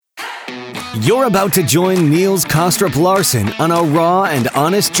You're about to join Niels Kostrup Larsen on a raw and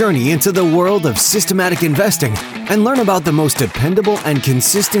honest journey into the world of systematic investing and learn about the most dependable and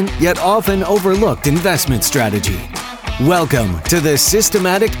consistent yet often overlooked investment strategy. Welcome to the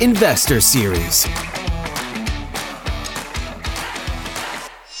Systematic Investor Series.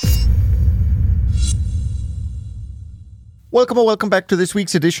 Welcome back to this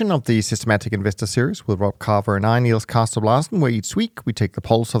week's edition of the Systematic Investor Series with Rob Carver and I, Niels Kostrup Larsen, where each week we take the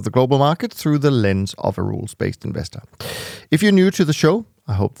pulse of the global market through the lens of a rules-based investor. If you're new to the show,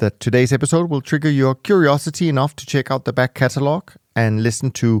 I hope that today's episode will trigger your curiosity enough to check out the back catalog and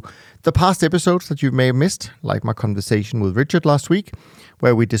listen to the past episodes that you may have missed, like my conversation with Richard last week,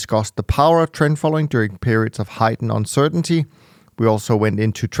 where we discussed the power of trend following during periods of heightened uncertainty. We also went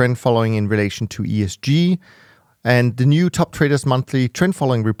into trend following in relation to ESG, and the new Top Traders Monthly Trend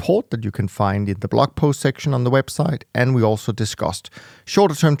Following report that you can find in the blog post section on the website. And we also discussed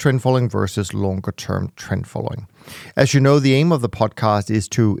shorter-term trend following versus longer-term trend following. As you know, the aim of the podcast is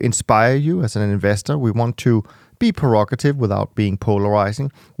to inspire you as an investor. We want to be provocative without being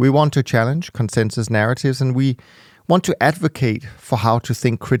polarizing. We want to challenge consensus narratives, and we want to advocate for how to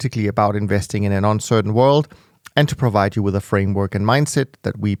think critically about investing in an uncertain world, and to provide you with a framework and mindset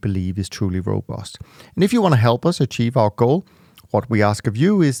that we believe is truly robust. And if you want to help us achieve our goal, what we ask of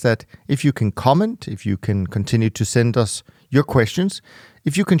you is that if you can comment, if you can continue to send us your questions,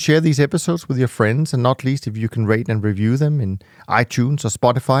 if you can share these episodes with your friends, and not least if you can rate and review them in iTunes or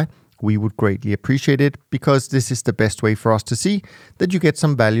Spotify, we would greatly appreciate it, because this is the best way for us to see that you get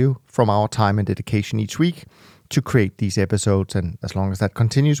some value from our time and dedication each week to create these episodes, and as long as that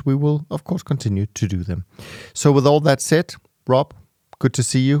continues, we will, of course, continue to do them. So with all that said, Rob, good to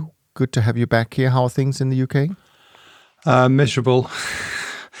see you. Good to have you back here. How are things in the UK? Miserable.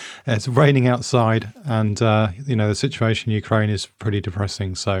 It's raining outside, and the situation in Ukraine is pretty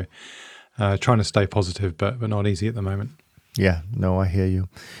depressing. So trying to stay positive, but not easy at the moment. Yeah, no, I hear you.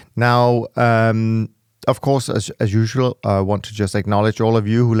 Now, of course, as usual, I want to just acknowledge all of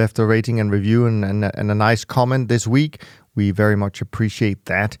you who left a rating and review and a nice comment this week. We very much appreciate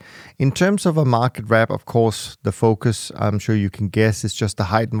that. In terms of a market wrap, of course, the focus, I'm sure you can guess, is just the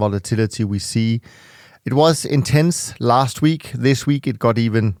heightened volatility we see. It was intense last week. This week, it got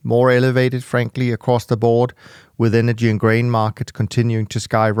even more elevated, frankly, across the board, with energy and grain markets continuing to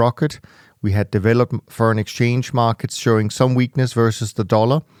skyrocket. We had developed foreign exchange markets showing some weakness versus the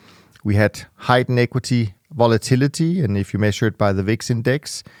dollar. We had heightened equity volatility, and if you measure it by the VIX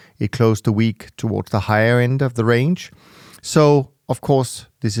index, it closed the week towards the higher end of the range. So, of course,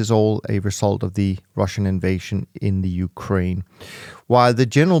 this is all a result of the Russian invasion in the Ukraine. While the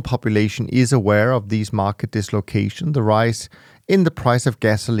general population is aware of these market dislocations, the rise in the price of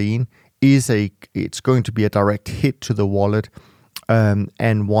gasoline it's going to be a direct hit to the wallet,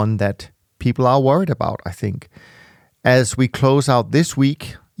 and one that people are worried about, I think. As we close out this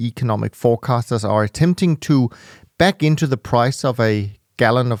week, economic forecasters are attempting to back into the price of a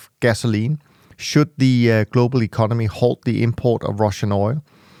gallon of gasoline should the global economy halt the import of Russian oil.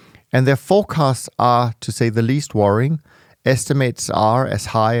 And their forecasts are, to say the least, worrying. Estimates are as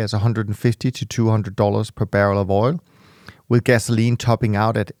high as $150 to $200 per barrel of oil, with gasoline topping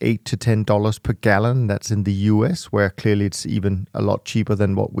out at $8 to $10 per gallon. That's in the US, where clearly it's even a lot cheaper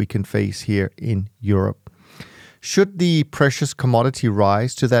than what we can face here in Europe. Should the precious commodity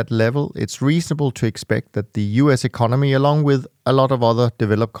rise to that level, it's reasonable to expect that the US economy, along with a lot of other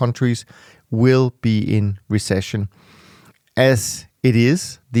developed countries, will be in recession. As it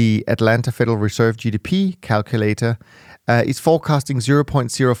is, the Atlanta Federal Reserve GDP calculator is forecasting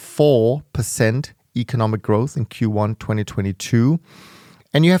 0.04% economic growth in Q1 2022.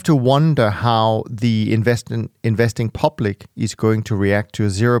 And you have to wonder how the investing public is going to react to a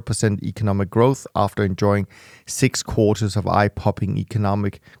 0% economic growth after enjoying 6 quarters of eye-popping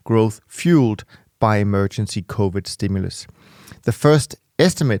economic growth fueled by emergency COVID stimulus. The first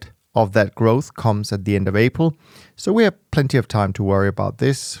estimate of that growth comes at the end of April, so we have plenty of time to worry about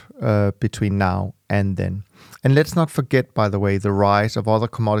this between now and then. And let's not forget, by the way, the rise of other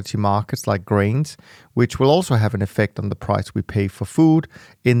commodity markets like grains, which will also have an effect on the price we pay for food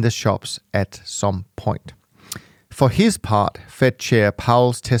in the shops at some point. For his part, Fed Chair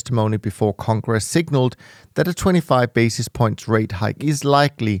Powell's testimony before Congress signaled that a 25 basis points rate hike is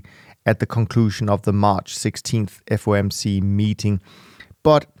likely at the conclusion of the March 16th FOMC meeting.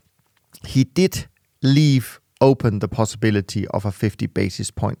 But he did leave open the possibility of a 50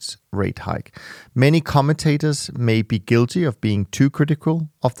 basis points rate hike. Many commentators may be guilty of being too critical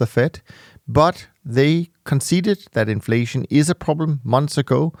of the Fed, but they conceded that inflation is a problem months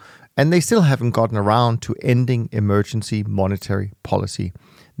ago, and they still haven't gotten around to ending emergency monetary policy.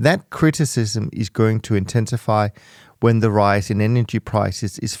 That criticism is going to intensify when the rise in energy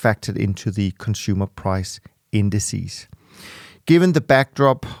prices is factored into the consumer price indices. Given the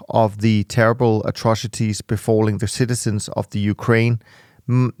backdrop of the terrible atrocities befalling the citizens of the Ukraine,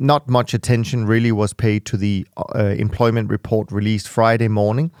 not much attention really was paid to the employment report released Friday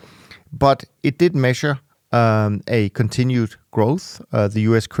morning, but it did measure a continued growth. The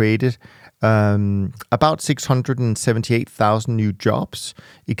US created about 678,000 new jobs,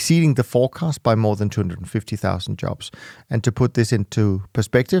 exceeding the forecast by more than 250,000 jobs. And to put this into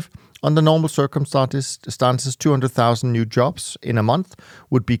perspective, under normal circumstances, 200,000 new jobs in a month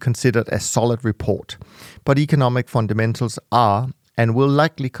would be considered a solid report. But economic fundamentals are and will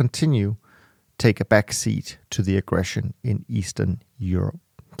likely continue take a back seat to the aggression in Eastern Europe.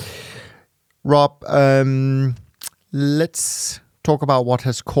 Rob, let's talk about what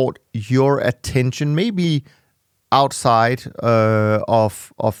has caught your attention, maybe outside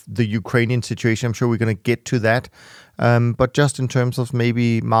of the Ukrainian situation. I'm sure we're going to get to that. But just in terms of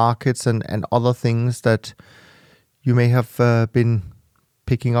maybe markets and other things that you may have been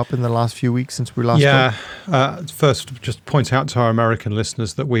picking up in the last few weeks since we last spoke. First, just point out to our American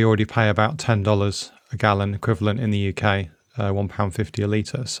listeners that we already pay about $10 a gallon equivalent in the UK, £1.50 a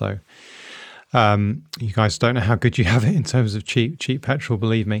litre. So you guys don't know how good you have it in terms of cheap petrol,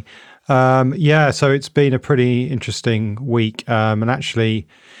 believe me. So it's been a pretty interesting week. And actually,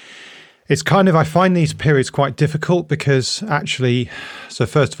 it's I find these periods quite difficult because so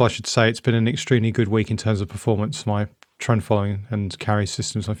first of all, I should say it's been an extremely good week in terms of performance for my trend following and carry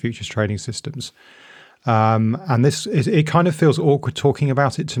systems, my futures trading systems. And it kind of feels awkward talking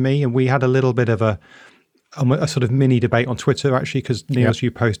about it to me. And we had a little bit of a sort of mini debate on Twitter, actually, because Niels,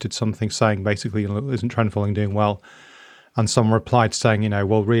 you posted something saying basically, isn't trend following doing well? And someone replied saying,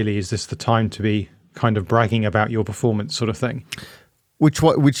 well, really, is this the time to be kind of bragging about your performance sort of thing? Which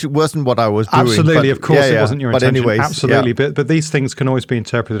wasn't what I was doing. Absolutely, of course, it wasn't your intention. Anyways, absolutely, but these things can always be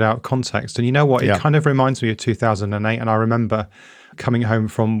interpreted out of context. And you know what? It kind of reminds me of 2008. And I remember coming home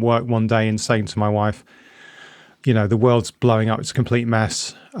from work one day and saying to my wife, the world's blowing up. It's a complete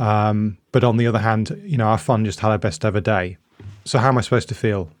mess. But on the other hand, our fund just had our best ever day. So how am I supposed to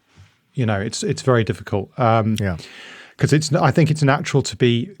feel? It's very difficult. Because I think it's natural to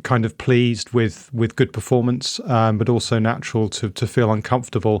be kind of pleased with good performance, but also natural to feel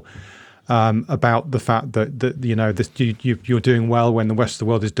uncomfortable about the fact that you're doing well when the rest of the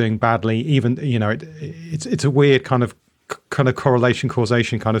world is doing badly. Even it's a weird kind of correlation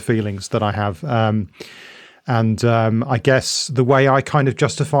causation kind of feelings that I have, and I guess the way I kind of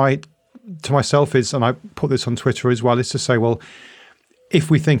justify it to myself is, and I put this on Twitter as well, is to say, well, if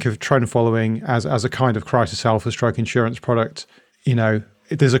we think of trend following as a kind of crisis alpha stroke insurance product, if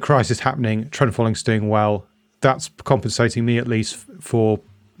there's a crisis happening, trend following's doing well, that's compensating me at least for,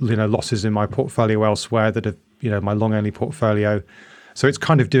 losses in my portfolio elsewhere that have, my long only portfolio. So it's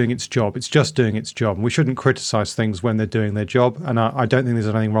kind of doing its job. It's just doing its job. And we shouldn't criticize things when they're doing their job. And I don't think there's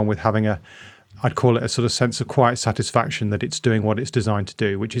anything wrong with having I'd call it a sort of sense of quiet satisfaction that it's doing what it's designed to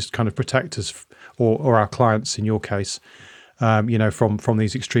do, which is kind of protect us or our clients in your case, from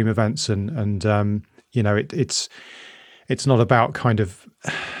these extreme events, and it's not about kind of,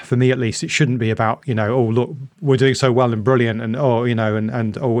 for me at least, it shouldn't be about oh look, we're doing so well and brilliant, and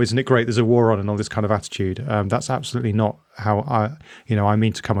and isn't it great? There's a war on, and all this kind of attitude. That's absolutely not how I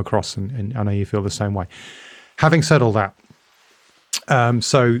mean to come across, and I know you feel the same way. Having said all that,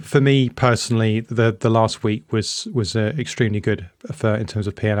 so for me personally, the last week was extremely good in terms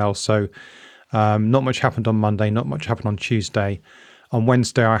of P&L. So. Not much happened on Monday, not much happened on Tuesday. On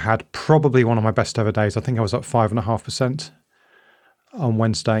Wednesday, I had probably one of my best ever days. I think I was up 5.5% on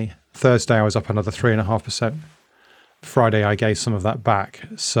Wednesday. Thursday, I was up another 3.5%. Friday, I gave some of that back.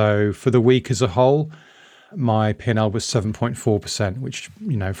 So for the week as a whole, my P&L was 7.4%, which,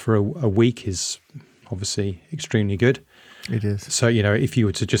 for a week is obviously extremely good. It is. So, if you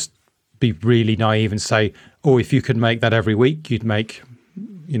were to just be really naive and say, if you could make that every week, you'd make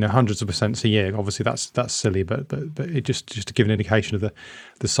hundreds of percents a year. Obviously, that's silly, but it just to give an indication of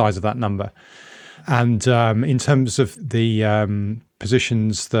the size of that number. And in terms of the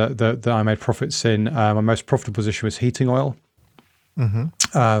positions that I made profits in, my most profitable position was heating oil,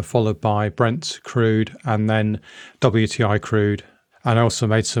 followed by Brent crude, and then WTI crude. And I also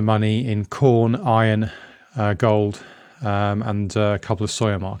made some money in corn, iron, gold, and a couple of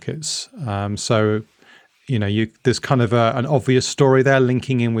soya markets. So. There's kind of an obvious story there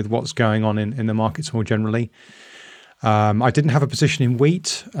linking in with what's going on in the markets more generally. I didn't have a position in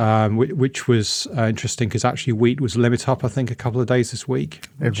wheat, which was interesting because actually wheat was limit up, I think, a couple of days this week,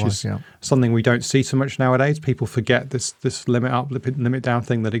 which is something we don't see so much nowadays. People forget this limit up, limit down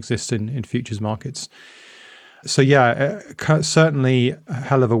thing that exists in futures markets. So certainly a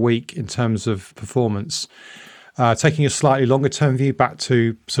hell of a week in terms of performance. Taking a slightly longer term view back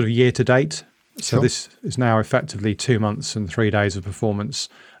to sort of year to date. So this is now effectively 2 months and 3 days of performance.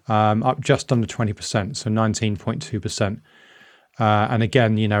 Up just under 20%, so 19.2%. And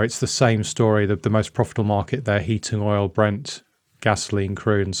again, it's the same story, the most profitable market there, heating oil, Brent, gasoline,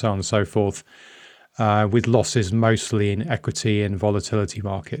 crude, and so on and so forth, with losses mostly in equity and volatility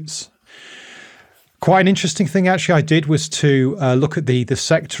markets. Quite an interesting thing actually I did was to look at the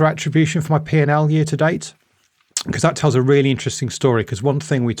sector attribution for my P&L year to date, because that tells a really interesting story. Because one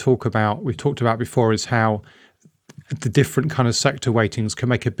thing we've talked about before is how the different kind of sector weightings can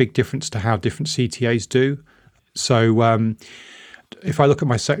make a big difference to how different CTAs do. So if I look at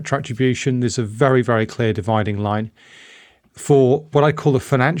my sector attribution, there's a very, very clear dividing line. For what I call the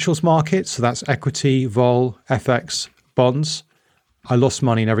financials market, so that's equity, vol, FX, bonds, I lost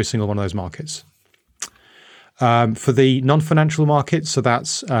money in every single one of those markets. For the non-financial markets, so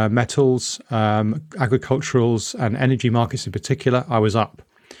that's metals, agriculturals, and energy markets in particular, I was up.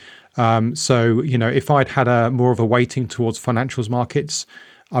 So, if I'd had more of a weighting towards financials markets,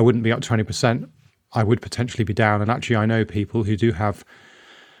 I wouldn't be up 20%. I would potentially be down. And actually, I know people who do have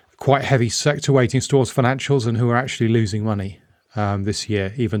quite heavy sector weightings towards financials and who are actually losing money this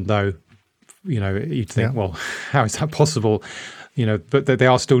year, even though, you'd think, well, how is that possible? But they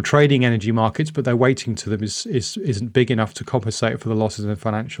are still trading energy markets, but their weighting to them isn't big enough to compensate for the losses in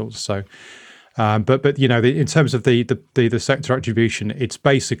financials. So, but in terms of the sector attribution, it's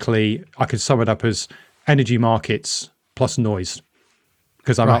basically, I could sum it up as energy markets plus noise,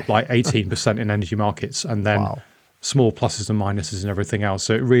 because I'm up like 18% in energy markets, and then small pluses and minuses and everything else.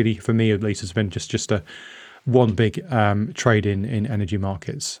 So it really, for me at least, has been just a one big trade in energy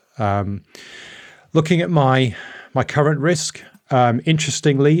markets. Looking at my current risk,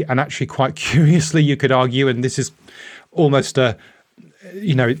 interestingly and actually quite curiously, you could argue, and this is almost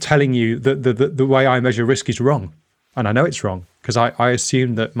telling you that the way I measure risk is wrong. And I know it's wrong because I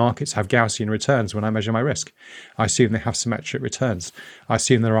assume that markets have Gaussian returns when I measure my risk. I assume they have symmetric returns. I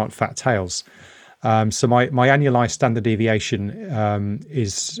assume there aren't fat tails. So my annualized standard deviation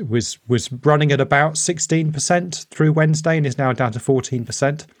was running at about 16% through Wednesday and is now down to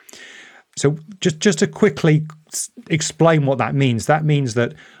 14%. So just to quickly explain what that means that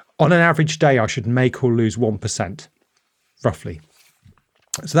on an average day, I should make or lose 1%, roughly.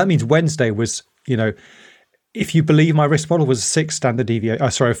 So that means Wednesday was, if you believe my risk model, was a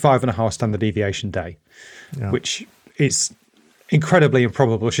 5.5 standard deviation day, which is incredibly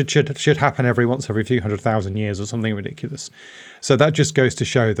improbable. Should happen every few 100,000 years or something ridiculous. So that just goes to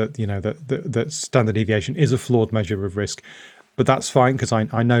show that that standard deviation is a flawed measure of risk, but that's fine because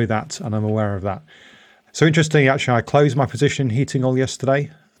I know that and I'm aware of that. So interestingly, actually, I closed my position in heating oil yesterday.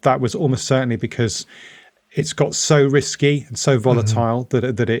 That was almost certainly because it's got so risky and so volatile that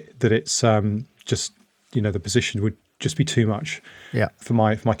it's just the position would just be too much for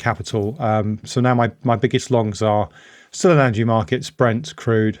my capital. So now my biggest longs are still in energy markets, Brent,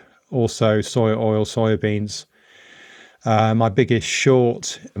 crude, also soy oil, soybeans. My biggest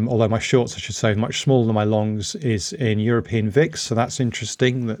short, although my shorts I should say much smaller than my longs, is in European VIX. So that's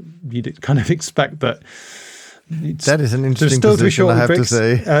interesting that you'd kind of expect that. That is an interesting position, I have to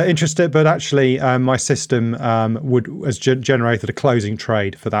say. Interested, but actually my system has generated a closing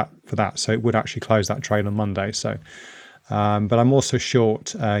trade for that. So it would actually close that trade on Monday. So, but I'm also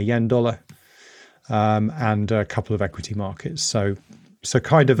short yen dollar and a couple of equity markets. So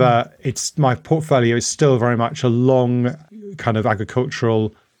kind of it's my portfolio is still very much a long kind of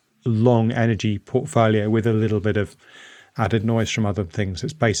agricultural, long energy portfolio with a little bit of added noise from other things.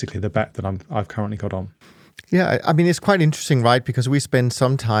 It's basically the bet that I've currently got on. Yeah, I mean, it's quite interesting, right? Because we spent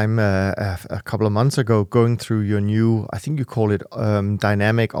some time a couple of months ago going through your new, I think you call it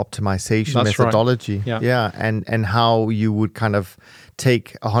dynamic optimization methodology. Right. Yeah, and how you would kind of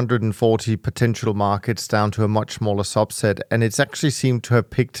take 140 potential markets down to a much smaller subset. And it's actually seemed to have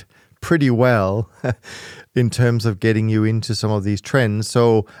picked pretty well in terms of getting you into some of these trends.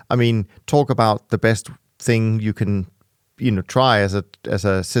 So, I mean, talk about the best thing you can try as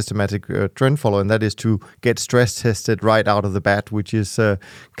a systematic trend follower, and that is to get stress tested right out of the bat, which is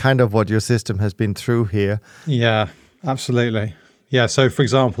kind of what your system has been through here. Yeah, absolutely. Yeah, so for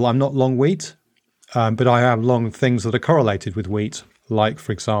example, I'm not long wheat, but I am long things that are correlated with wheat, like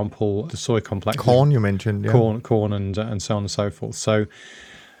for example, the soy complex. Corn you mentioned. Yeah. Corn and so on and so forth. So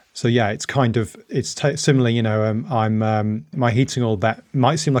So yeah, it's kind of similar. My heating oil bet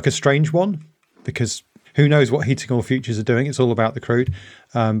might seem like a strange one because who knows what heating oil futures are doing? It's all about the crude,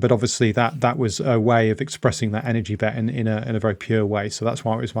 but obviously that was a way of expressing that energy bet in a very pure way. So that's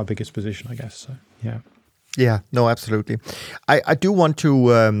why it was my biggest position, I guess. So yeah. Yeah, no, absolutely. I do want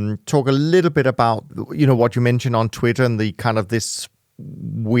to talk a little bit about what you mentioned on Twitter and the kind of this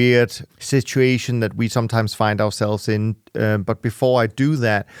weird situation that we sometimes find ourselves in. But before I do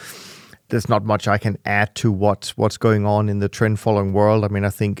that, there's not much I can add to what's going on in the trend following world. I mean, I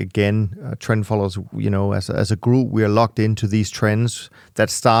think again, trend followers, as a group, we are locked into these trends that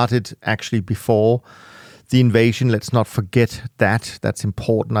started actually before the invasion. Let's not forget that. That's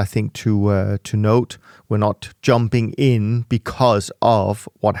important, I think, to note. We're not jumping in because of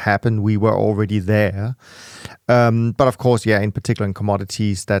what happened. We were already there. But of course, in particular in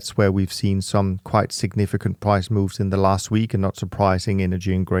commodities, that's where we've seen some quite significant price moves in the last week, and not surprising,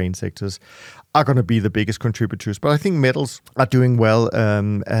 energy and grain sectors are going to be the biggest contributors. But I think metals are doing well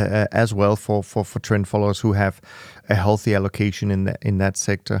as well for trend followers who have a healthy allocation in that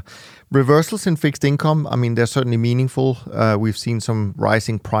sector. Reversals in fixed income, I mean, they're certainly meaningful. We've seen some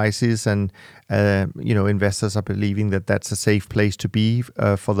rising prices, and investors are believing that that's a safe place to be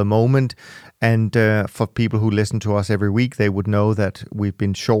for the moment. And for people who listen to us every week, they would know that we've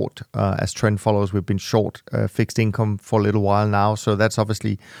been short, as trend followers, we've been short fixed income for a little while now. So that's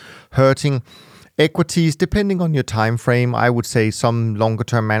obviously hurting. Equities, depending on your time frame, I would say some longer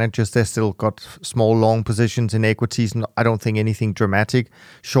term managers, they've still got small long positions in equities. I don't think anything dramatic.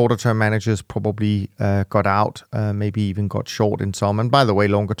 Shorter term managers probably got out, maybe even got short in some. And by the way,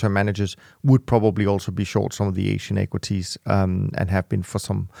 longer term managers would probably also be short some of the Asian equities and have been for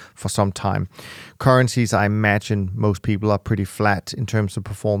some time. Currencies, I imagine most people are pretty flat in terms of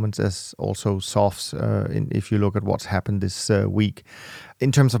performance, as also softs if you look at what's happened this week.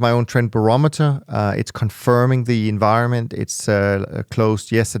 In terms of my own trend barometer, it's confirming the environment. It's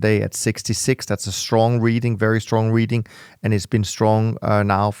closed yesterday at 66. That's a strong reading, very strong reading, and it's been strong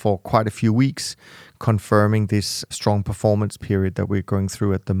now for quite a few weeks, confirming this strong performance period that we're going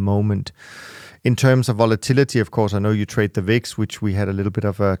through at the moment. In terms of volatility, of course, I know you trade the VIX, which we had a little bit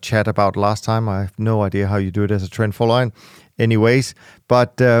of a chat about last time. I have no idea how you do it as a trend follower anyways,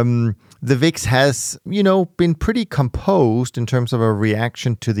 but the VIX has, been pretty composed in terms of a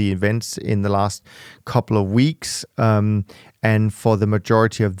reaction to the events in the last couple of weeks. And for the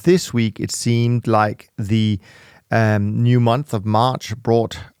majority of this week, it seemed like the new month of March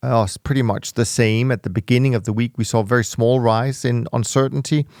brought us pretty much the same. At the beginning of the week, we saw a very small rise in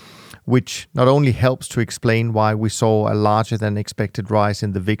uncertainty, which not only helps to explain why we saw a larger than expected rise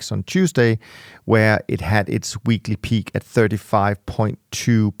in the VIX on Tuesday, where it had its weekly peak at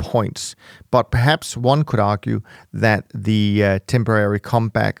 35.2 points. But perhaps one could argue that the temporary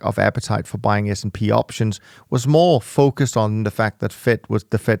comeback of appetite for buying S&P options was more focused on the fact that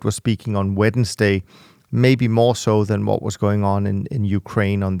the Fed was speaking on Wednesday, maybe more so than what was going on in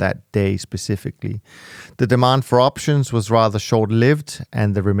Ukraine on that day specifically. The demand for options was rather short-lived,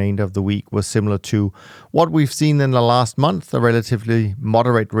 and the remainder of the week was similar to what we've seen in the last month, a relatively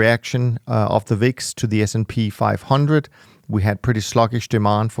moderate reaction of the VIX to the S&P 500. We had pretty sluggish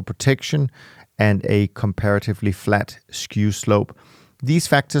demand for protection and a comparatively flat skew slope. These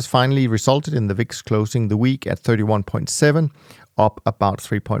factors finally resulted in the VIX closing the week at 31.7, up about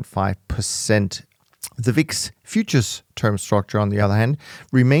 3.5%. The VIX futures term structure, on the other hand,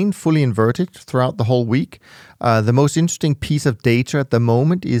 remained fully inverted throughout the whole week. The most interesting piece of data at the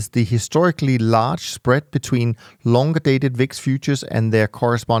moment is the historically large spread between longer-dated VIX futures and their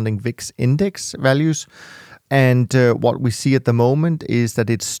corresponding VIX index values. And what we see at the moment is that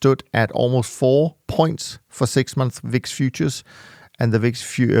it stood at almost 4 points for 6-month VIX futures, and the VIX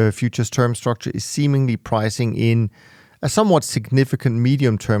futures term structure is seemingly pricing in a somewhat significant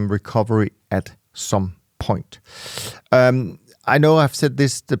medium-term recovery at some point. I know I've said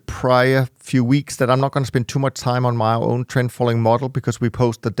this the prior few weeks that I'm not going to spend too much time on my own trend following model because we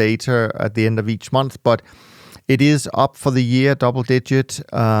post the data at the end of each month, but it is up for the year, double digit,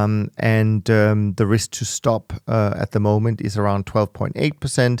 and the risk to stop at the moment is around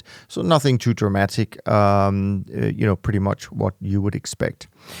 12.8%. So nothing too dramatic, pretty much what you would expect.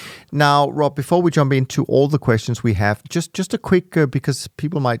 Now, Rob, before we jump into all the questions we have, just a quick, because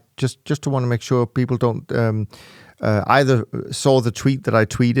people might just to want to make sure people don't either saw the tweet that I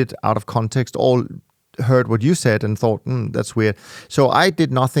tweeted out of context or heard what you said and thought, that's weird. So I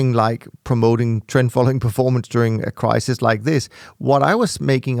did nothing like promoting trend following performance during a crisis like this. What I was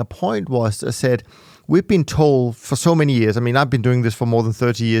making a point was, I said, we've been told for so many years, I mean, I've been doing this for more than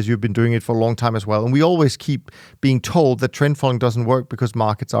 30 years, you've been doing it for a long time as well, and we always keep being told that trend following doesn't work because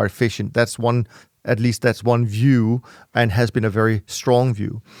markets are efficient. At least that's one view, and has been a very strong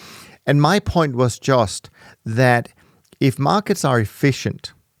view. And my point was just that if markets are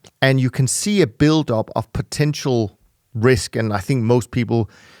efficient and you can see a buildup of potential risk, and I think most people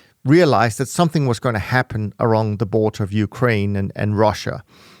realized that something was going to happen along the border of Ukraine and Russia.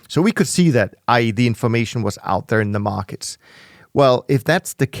 So we could see that, i.e. the information was out there in the markets. Well, if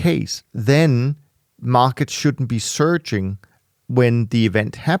that's the case, then markets shouldn't be surging when the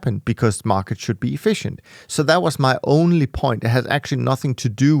event happened because markets should be efficient. So that was my only point. It has actually nothing to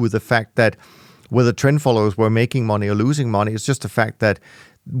do with the fact that whether trend followers were making money or losing money. It's just the fact that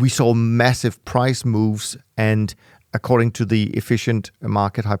we saw massive price moves, and according to the efficient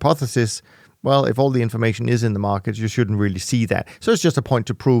market hypothesis, well, if all the information is in the markets, you shouldn't really see that. So it's just a point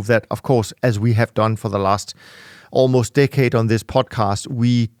to prove that, of course, as we have done for the last almost decade on this podcast,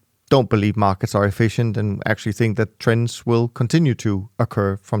 we don't believe markets are efficient and actually think that trends will continue to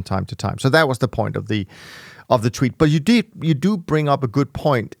occur from time to time. So that was the point of the tweet. But you do bring up a good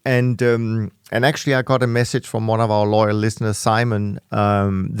point, and actually I got a message from one of our loyal listeners, Simon,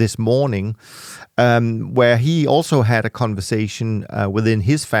 this morning, where he also had a conversation within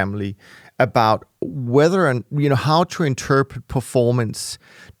his family about whether and how to interpret performance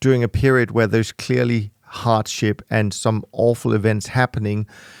during a period where there's clearly hardship and some awful events happening,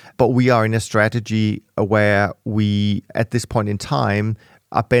 but we are in a strategy where we, at this point in time,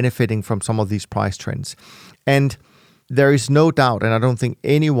 are benefiting from some of these price trends. And there is no doubt, and I don't think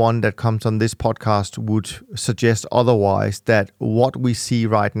anyone that comes on this podcast would suggest otherwise, that what we see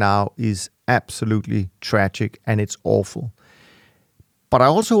right now is absolutely tragic and it's awful. But I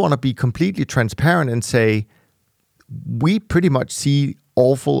also want to be completely transparent and say we pretty much see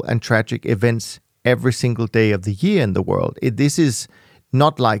awful and tragic events every single day of the year in the world. This is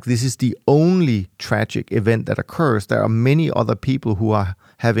not like this is the only tragic event that occurs. There are many other people who are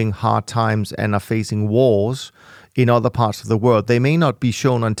having hard times and are facing wars in other parts of the world. They may not be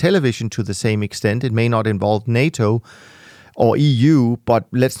shown on television to the same extent. It may not involve NATO or EU, but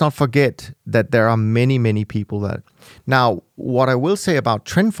let's not forget that there are many, many people that. Now, what I will say about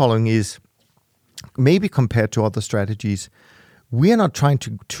trend following is, maybe compared to other strategies, we are not trying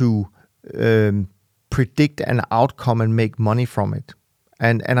to predict an outcome and make money from it.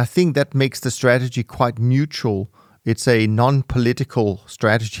 And I think that makes the strategy quite neutral. It's a non-political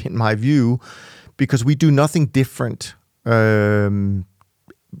strategy in my view, because we do nothing different,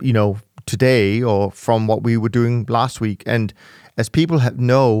 today or from what we were doing last week. And as people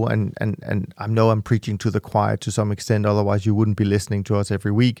know, and I know I'm preaching to the choir to some extent, otherwise you wouldn't be listening to us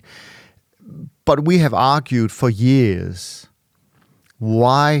every week. But we have argued for years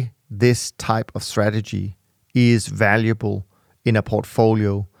why this type of strategy is valuable in a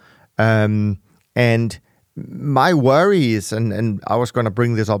portfolio. And my worry is, and I was going to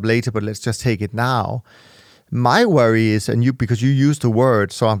bring this up later, but let's just take it now. My worry is, because you used the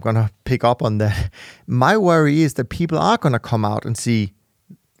word, so I'm going to pick up on that. My worry is that people are going to come out and see,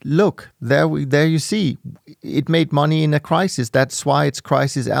 look, there you see, it made money in a crisis. That's why it's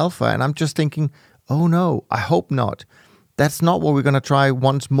crisis alpha. And I'm just thinking, oh no, I hope not. That's not what we're going to try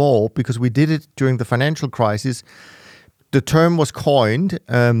once more, because we did it during the financial crisis. The term was coined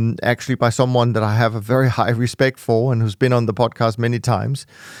actually by someone that I have a very high respect for and who's been on the podcast many times.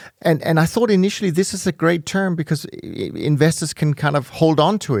 And I thought initially this is a great term because investors can kind of hold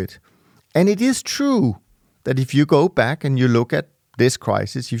on to it. And it is true that if you go back and you look at this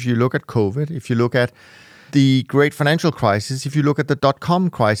crisis, if you look at COVID, if you look at the great financial crisis, if you look at the dot-com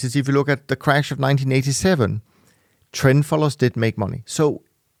crisis, if you look at the crash of 1987, trend followers did make money. So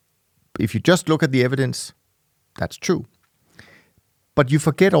if you just look at the evidence, that's true. But you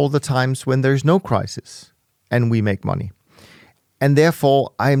forget all the times when there's no crisis and we make money. And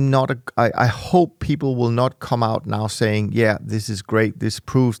therefore, I hope people will not come out now saying, yeah, this is great. This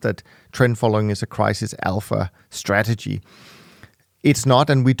proves that trend following is a crisis alpha strategy. It's not,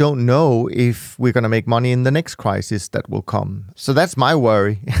 and we don't know if we're going to make money in the next crisis that will come. So that's my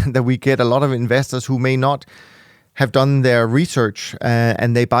worry, that we get a lot of investors who may not have done their research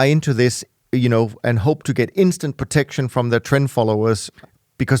and they buy into this, and hope to get instant protection from their trend followers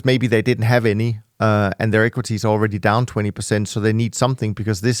because maybe they didn't have any and their equity is already down 20%. So they need something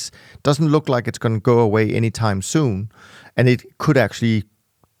because this doesn't look like it's going to go away anytime soon. And it could actually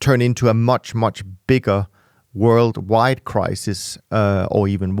turn into a much, much bigger worldwide crisis or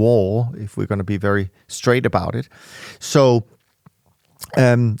even war, if we're going to be very straight about it. So,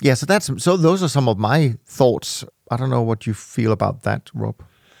 so those are some of my thoughts. I don't know what you feel about that, Rob.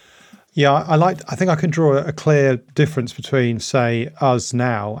 Yeah, I think I can draw a clear difference between, say, us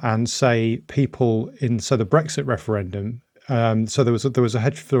now and, say, people in the Brexit referendum. So there was a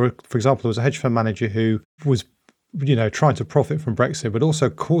hedge, for example, there was a hedge fund manager who was, trying to profit from Brexit, but also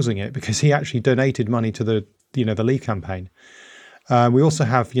causing it because he actually donated money to the Leave campaign. We also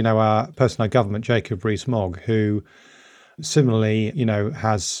have, our person in our government, Jacob Rees-Mogg, who similarly,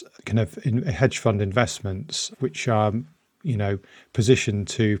 has kind of hedge fund investments, which are, positioned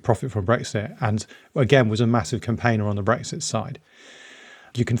to profit from Brexit, and again was a massive campaigner on the Brexit side.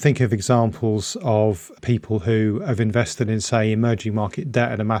 You can think of examples of people who have invested in, say, emerging market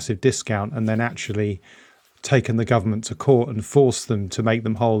debt at a massive discount and then actually taken the government to court and forced them to make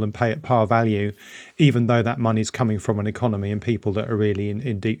them whole and pay at par value, even though that money is coming from an economy and people that are really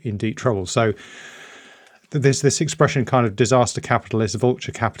in deep trouble. So there's this expression kind of disaster capitalists,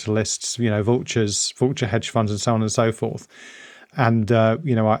 vulture capitalists, vulture hedge funds and so on and so forth. And,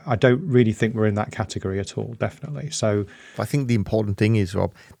 I don't really think we're in that category at all, definitely. So I think the important thing is,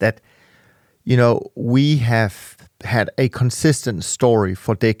 Rob, that, we have had a consistent story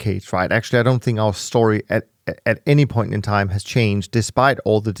for decades, right? Actually, I don't think our story at any point in time has changed, despite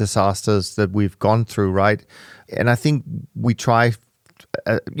all the disasters that we've gone through, right? And I think we try...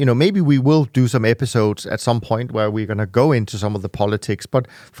 maybe we will do some episodes at some point where we're going to go into some of the politics, but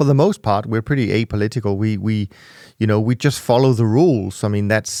for the most part, we're pretty apolitical. We just follow the rules. I mean,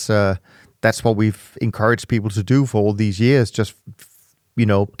 that's what we've encouraged people to do for all these years. Just,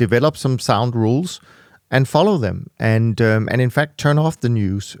 develop some sound rules and follow them, and in fact turn off the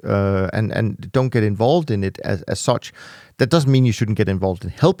news and don't get involved in it as such. That doesn't mean you shouldn't get involved in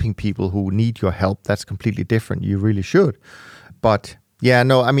helping people who need your help. That's completely different. You really should, but. Yeah,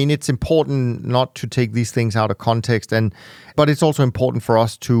 no, I mean, it's important not to take these things out of context, but it's also important for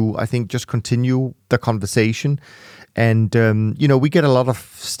us to, I think, just continue the conversation. And, we get a lot of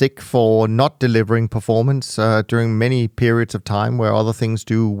stick for not delivering performance during many periods of time where other things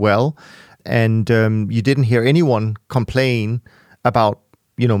do well. And you didn't hear anyone complain about,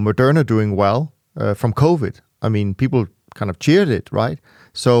 Moderna doing well from COVID. I mean, people kind of cheered it, right?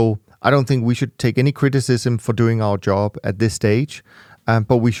 So I don't think we should take any criticism for doing our job at this stage.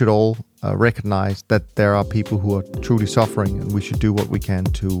 But we should all recognize that there are people who are truly suffering, and we should do what we can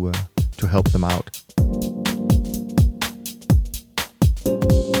to help them out.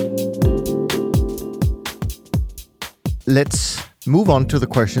 Let's move on to the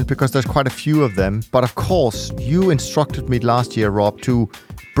questions, because there's quite a few of them. But of course, you instructed me last year, Rob, to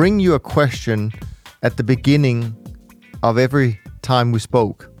bring you a question at the beginning of every time we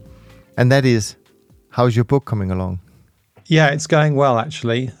spoke. And that is, how's your book coming along? Yeah, it's going well,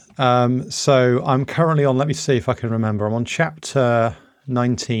 actually. So I'm currently on, let me see if I can remember, I'm on chapter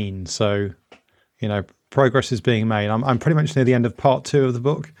 19. So, progress is being made. I'm pretty much near the end of part 2 of the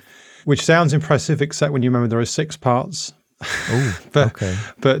book, which sounds impressive, except when you remember there are 6 parts. Oh, okay.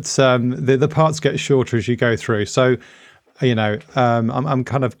 But the parts get shorter as you go through. So, I'm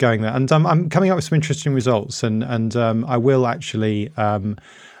kind of going there. And I'm coming up with some interesting results. And I will actually...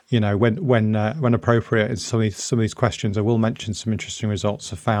 when appropriate in some of these questions, I will mention some interesting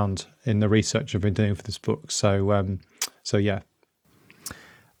results I've found in the research I've been doing for this book. So yeah.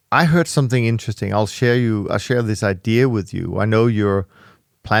 I heard something interesting. I'll share this idea with you. I know you're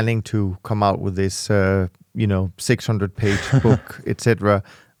planning to come out with this, 600-page book, etc.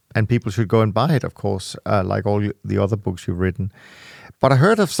 And people should go and buy it, of course, like all the other books you've written. But I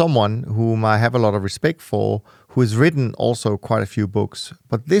heard of someone whom I have a lot of respect for, who has written also quite a few books.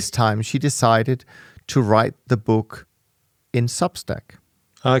 But this time she decided to write the book in Substack.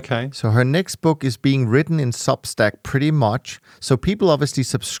 Okay. So her next book is being written in Substack pretty much. So people obviously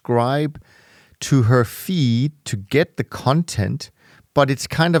subscribe to her feed to get the content, but it's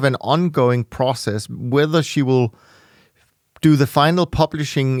kind of an ongoing process, whether she will do the final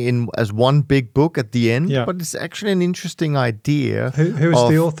publishing as one big book at the end. Yeah. But it's actually an interesting idea. Who is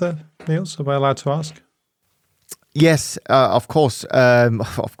the author, Niels? Am I allowed to ask? Yes, of course.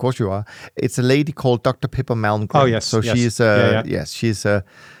 Of course you are. It's a lady called Dr. Pippa Malmgren. Oh, yes. So yes. she's a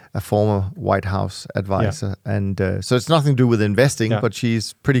former White House advisor. Yeah. And so it's nothing to do with investing, but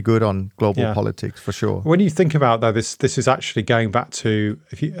she's pretty good on global politics for sure. When you think about that, this is actually going back to,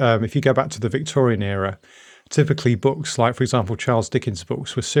 if you go back to the Victorian era, typically books like, for example, Charles Dickens'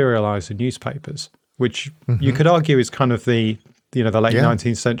 books were serialized in newspapers, which you could argue is kind of the late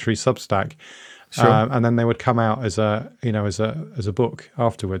 19th century Substack. Sure. And then they would come out as a book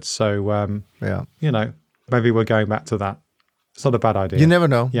afterwards. So, maybe we're going back to that. It's not a bad idea. You never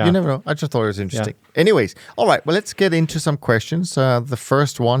know. Yeah. You never know. I just thought it was interesting. Yeah. Anyways, all right. Well, let's get into some questions. The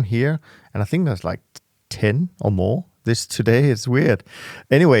first one here, and I think there's like 10 or more this today is weird.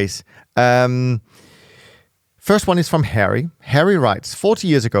 Anyways, first one is from Harry. Harry writes, 40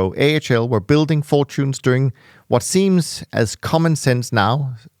 years ago, AHL were building fortunes during what seems as common sense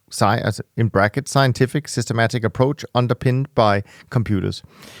now, as in brackets, scientific, systematic approach underpinned by computers.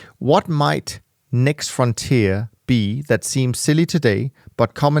 What might next frontier be that seems silly today,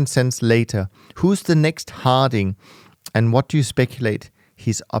 but common sense later? Who's the next Harding, and what do you speculate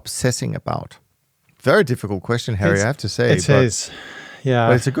he's obsessing about? Very difficult question, Harry, I have to say. It is, yeah.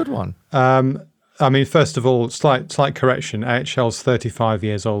 But it's a good one. I mean, first of all, slight correction. AHL's 35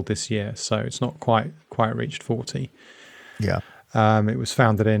 years old this year, so it's not quite reached 40. Yeah. It was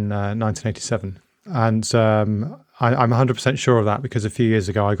founded in 1987. And I'm 100% sure of that because a few years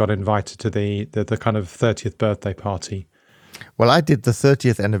ago I got invited to the kind of 30th birthday party. Well, I did the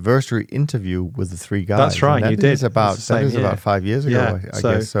 30th anniversary interview with the three guys. That's right, you did. That is about 5 years ago, yeah, I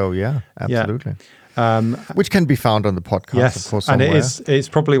guess. So, yeah, absolutely. Yeah. Which can be found on the podcast, yes, of course, somewhere. And it's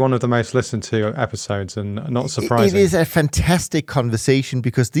probably one of the most listened to episodes, and not surprising. It is a fantastic conversation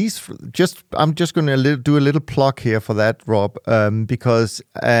because I'm just going to do a little plug here for that, Rob, because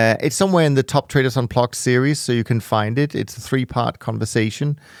it's somewhere in the Top Traders Unplugged series, so you can find it. It's a 3-part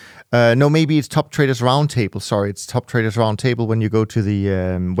conversation. No, maybe it's Top Traders Roundtable. Sorry, it's Top Traders Roundtable when you go to the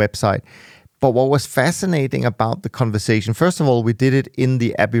website. But what was fascinating about the conversation, first of all, we did it in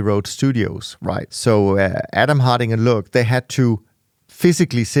the Abbey Road studios, right? So Adam Harding and Luke, they had to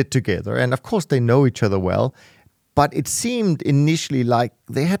physically sit together. And of course, they know each other well. But it seemed initially like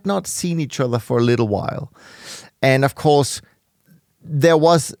they had not seen each other for a little while. And of course, there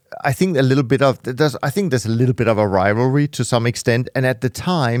was, I think, there's a little bit of a rivalry to some extent. And at the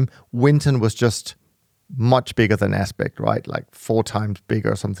time, Winton was just much bigger than Aspect, right? Like 4 times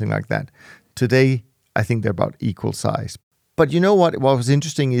bigger or something like that. Today, I think they're about equal size. But you know what? What was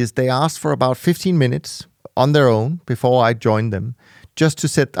interesting is they asked for about 15 minutes on their own before I joined them, just to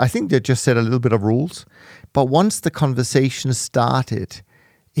set, I think they just set a little bit of rules. But once the conversation started,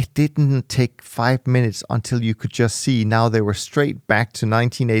 it didn't take 5 minutes until you could just see now they were straight back to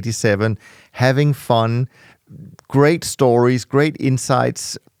 1987, having fun, great stories, great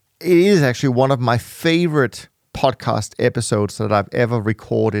insights. It is actually one of my favorite podcast episodes that I've ever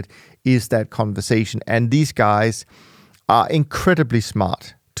recorded is that conversation. And these guys are incredibly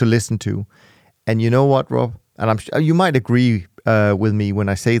smart to listen to. And you know what, Rob? And you might agree with me when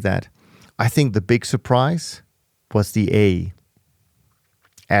I say that. I think the big surprise was the A,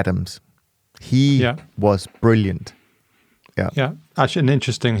 Adams. He was brilliant. Yeah. Actually, and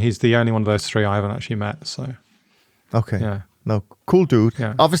interesting, he's the only one of those 3 I haven't actually met. So, okay. Yeah. No, cool dude.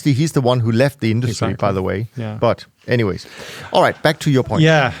 Yeah. Obviously, he's the one who left the industry, by the way. Yeah. But anyways. All right, back to your point.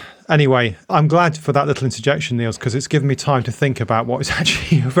 Yeah. Anyway, I'm glad for that little interjection, Niels, because it's given me time to think about what is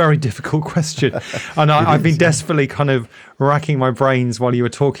actually a very difficult question. And I've been desperately kind of racking my brains while you were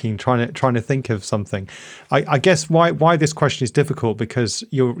talking, trying to think of something. I guess why this question is difficult, because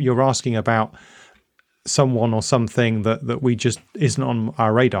you're asking about someone or something that we just isn't on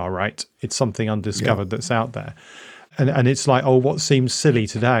our radar, right? It's something undiscovered that's out there. And it's like, what seems silly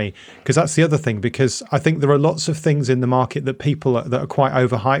today? Because that's the other thing, because I think there are lots of things in the market that that are quite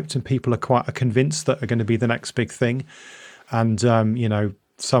overhyped and people are convinced that are going to be the next big thing. And,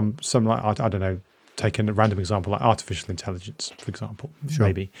 some like, I don't know, take a random example, like artificial intelligence, for example,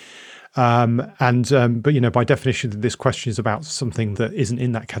 maybe. But by definition, this question is about something that isn't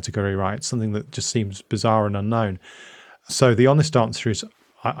in that category, right? Something that just seems bizarre and unknown. So the honest answer is,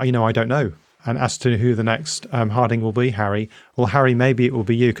 I don't know. And as to who the next Harding will be, Harry. Well, Harry, maybe it will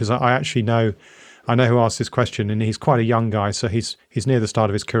be you, because I actually know who asked this question, and he's quite a young guy, so he's near the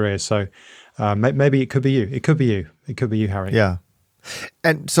start of his career. So maybe it could be you. It could be you. It could be you, Harry. Yeah.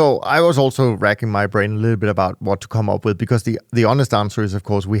 And so I was also racking my brain a little bit about what to come up with, because the honest answer is, of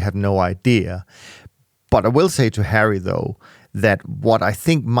course, we have no idea. But I will say to Harry, though, that what I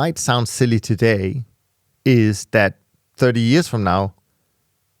think might sound silly today is that 30 years from now,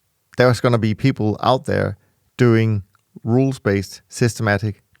 there's going to be people out there doing rules-based,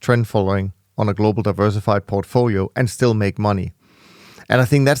 systematic trend following on a global diversified portfolio and still make money. And I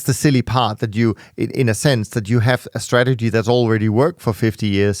think that's the silly part, that you, in a sense, that you have a strategy that's already worked for 50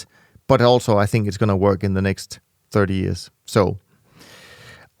 years, but also I think it's going to work in the next 30 years. So,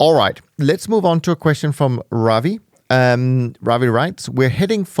 all right, let's move on to a question from Ravi. Ravi writes, we're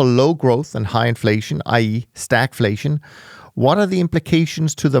heading for low growth and high inflation, i.e. stagflation. What are the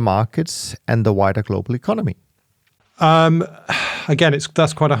implications to the markets and the wider global economy? Again,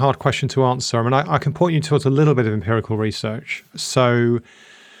 that's quite a hard question to answer. I mean, I can point you towards a little bit of empirical research. So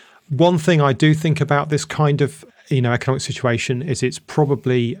one thing I do think about this kind of, economic situation is it's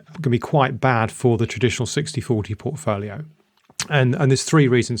probably going to be quite bad for the traditional 60-40 portfolio. And there's three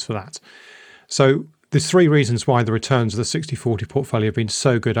reasons for that. So there's three reasons why the returns of the 60-40 portfolio have been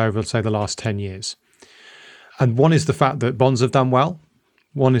so good over, say, the last 10 years. And one is the fact that bonds have done well.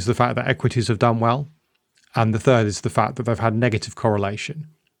 One is the fact that equities have done well. And the third is the fact that they've had negative correlation.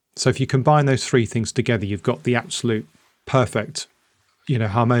 So if you combine those three things together, you've got the absolute perfect,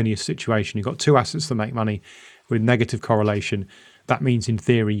 harmonious situation. You've got two assets that make money with negative correlation. That means, in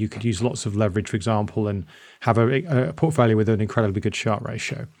theory, you could use lots of leverage, for example, and have a portfolio with an incredibly good Sharpe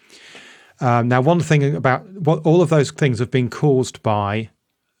ratio. Now, one thing about all of those things have been caused by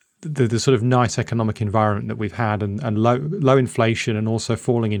the sort of nice economic environment that we've had and low inflation and also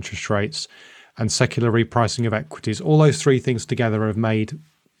falling interest rates and secular repricing of equities. All those three things together have made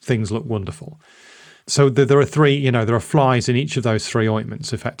things look wonderful. So there are three, there are flies in each of those three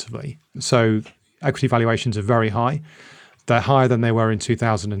ointments, effectively. So equity valuations are very high. They're higher than they were in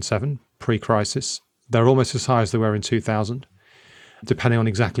 2007, pre-crisis. They're almost as high as they were in 2000, depending on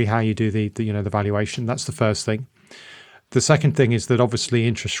exactly how you do the valuation. That's the first thing. The second thing is that obviously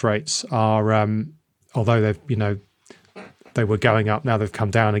interest rates are, although they've, they were going up, now they've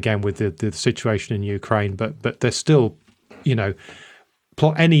come down again with the situation in Ukraine, but they're still,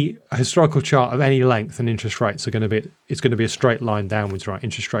 plot any historical chart of any length and interest rates are going to be, it's going to be a straight line downwards, right?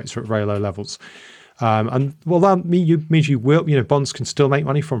 Interest rates are at very low levels. And well, that means you will, bonds can still make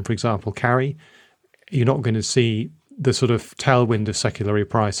money from, for example, carry. You're not going to see the sort of tailwind of secular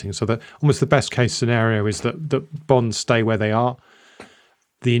repricing. So that almost the best case scenario is that bonds stay where they are.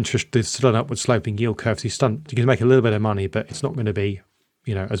 There's still an upward sloping yield curve. So you can make a little bit of money, but it's not going to be,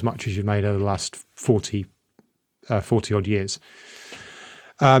 as much as you've made over the last 40 odd years.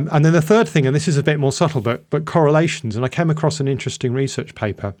 And then the third thing, and this is a bit more subtle, but correlations. And I came across an interesting research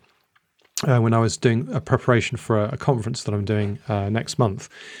paper when I was doing a preparation for a conference that I'm doing next month,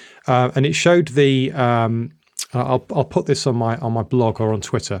 and it showed the. I'll put this on my blog or on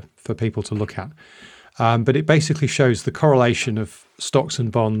Twitter for people to look at, but it basically shows the correlation of stocks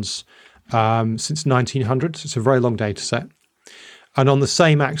and bonds since 1900. So it's a very long data set, and on the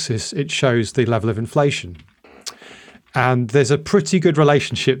same axis it shows the level of inflation, and there's a pretty good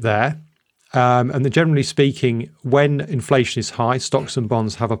relationship there. And generally speaking, when inflation is high, stocks and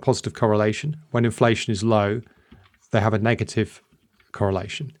bonds have a positive correlation. When inflation is low, they have a negative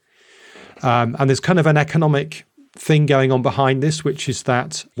correlation. And there's kind of an economic thing going on behind this, which is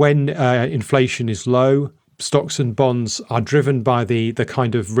that when inflation is low, stocks and bonds are driven by the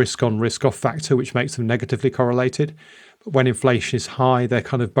kind of risk on, risk off factor, which makes them negatively correlated. But when inflation is high, they're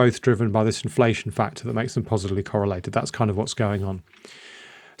kind of both driven by this inflation factor that makes them positively correlated. That's kind of what's going on.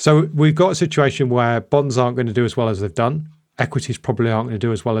 So we've got a situation where bonds aren't going to do as well as they've done. Equities probably aren't going to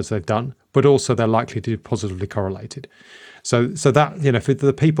do as well as they've done, but also they're likely to be positively correlated. So that, for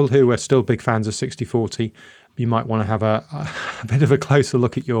the people who are still big fans of 60-40, you might want to have a bit of a closer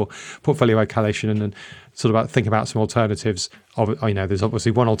look at your portfolio allocation and sort of think about some alternatives. There's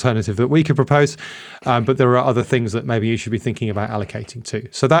obviously one alternative that we could propose, but there are other things that maybe you should be thinking about allocating to.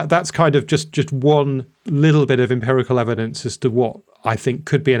 So that's kind of just one little bit of empirical evidence as to what I think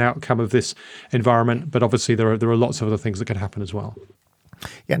could be an outcome of this environment. But obviously there are lots of other things that could happen as well.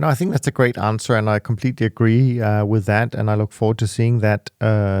 Yeah, no, I think that's a great answer, and I completely agree with that, and I look forward to seeing that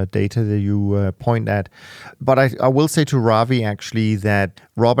data that you point at. But I will say to Ravi, actually, that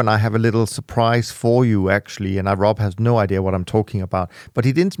Rob and I have a little surprise for you, actually, and Rob has no idea what I'm talking about, but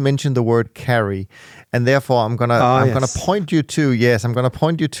he didn't mention the word carry, and therefore I'm gonna point you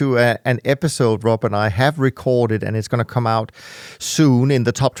to an episode Rob and I have recorded, and it's gonna come out soon in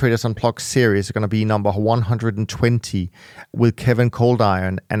the Top Traders Unplugged series. It's gonna be number 120 with Kevin Coldiron,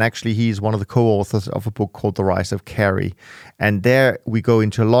 and actually he's one of the co-authors of a book called The Rise of Carry, and there we go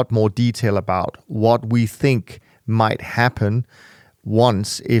into a lot more detail about what we think might happen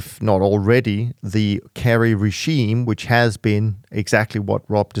once, if not already, the carry regime, which has been exactly what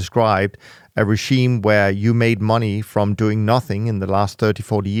Rob described, a regime where you made money from doing nothing in the last 30,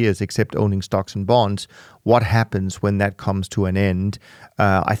 40 years except owning stocks and bonds. What happens when that comes to an end?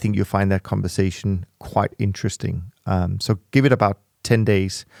 I think you'll find that conversation quite interesting. So give it about 10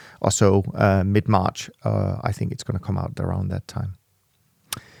 days or so, mid-March. I think it's going to come out around that time.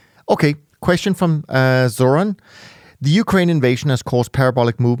 Okay, question from Zoran. The Ukraine invasion has caused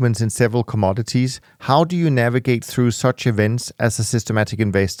parabolic movements in several commodities. How do you navigate through such events as a systematic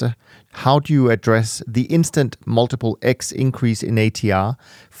investor? How do you address the instant multiple X increase in ATR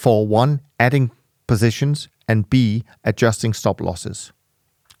for 1, adding positions, and B, adjusting stop losses?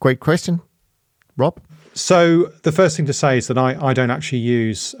 Great question. Rob? So the first thing to say is that I don't actually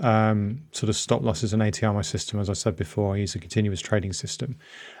use sort of stop losses and ATR in my system. As I said before, I use a continuous trading system.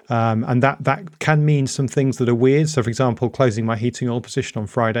 And that can mean some things that are weird. So, for example, closing my heating oil position on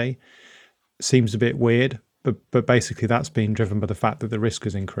Friday seems a bit weird, but basically that's been driven by the fact that the risk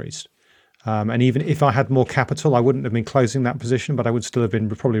has increased. And even if I had more capital, I wouldn't have been closing that position, but I would still have been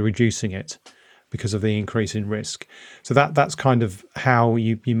probably reducing it because of the increase in risk. So that's kind of how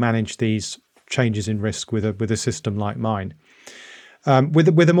you manage these changes in risk with a system like mine.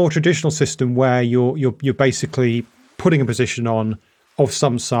 With a more traditional system where you're basically putting a position on of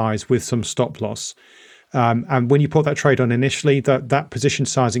some size with some stop loss, and when you put that trade on initially, that position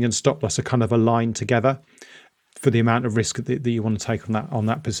sizing and stop loss are kind of aligned together for the amount of risk that you want to take on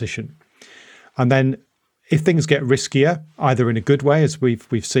that position. And then if things get riskier, either in a good way, as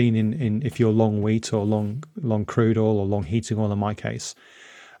we've seen in if you're long wheat or long crude oil or long heating oil in my case,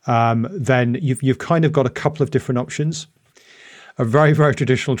 then you've kind of got a couple of different options. A very, very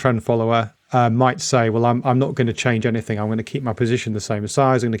traditional trend follower might say, well, I'm not going to change anything. I'm going to keep my position the same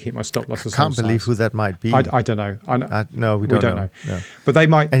size. I'm going to keep my stop loss the same size. Can't believe who that might be. I don't know. No, we don't know. No. But they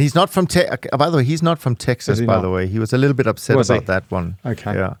might. And he's not from by the way, he's not from Texas, by the way. He was a little bit upset about that one.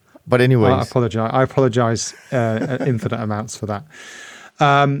 Okay. Yeah. But anyways. I apologize infinite amounts for that.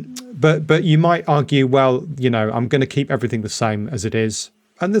 But you might argue, well, I'm going to keep everything the same as it is.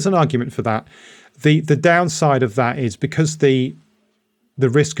 And there's an argument for that. The downside of that is because the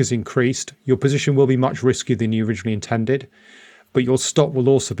risk has increased, your position will be much riskier than you originally intended, but your stop will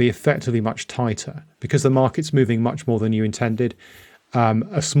also be effectively much tighter because the market's moving much more than you intended.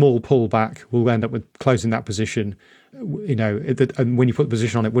 A small pullback will end up with closing that position. And when you put the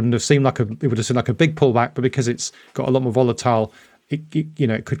position on, it would have seemed like a big pullback, but because it's got a lot more volatile,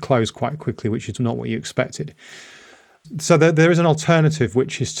 it could close quite quickly, which is not what you expected. So there is an alternative,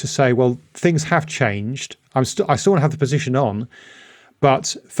 which is to say, well, things have changed. I still want to have the position on,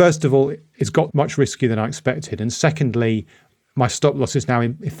 but first of all, it's got much riskier than I expected, and secondly, my stop loss is now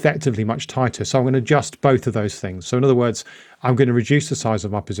effectively much tighter. So I'm going to adjust both of those things. So in other words, I'm going to reduce the size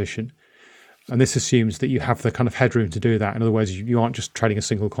of my position. And this assumes that you have the kind of headroom to do that. In other words, you aren't just trading a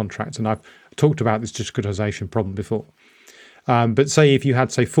single contract. And I've talked about this discretization problem before. But say if you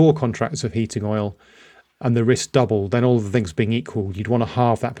had, 4 contracts of heating oil and the risk doubled, then all of the things being equal, you'd want to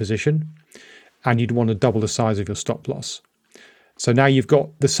halve that position and you'd want to double the size of your stop loss. So now you've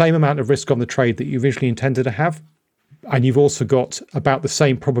got the same amount of risk on the trade that you originally intended to have. And you've also got about the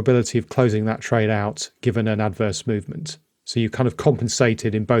same probability of closing that trade out given an adverse movement. So you kind of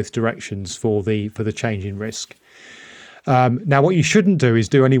compensated in both directions for the change in risk. Now, what you shouldn't do is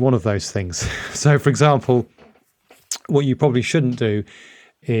do any one of those things. So, for example, what you probably shouldn't do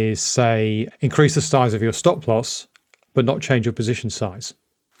is say increase the size of your stop loss, but not change your position size,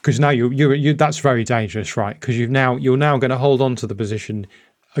 because now you that's very dangerous, right? Because you're now going to hold on to the position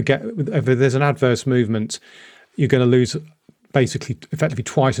again. If there's an adverse movement, you're going to lose basically effectively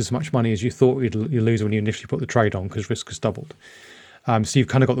twice as much money as you thought you'd lose when you initially put the trade on, because risk has doubled. So you've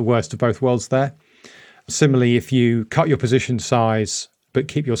kind of got the worst of both worlds there. Similarly, if you cut your position size but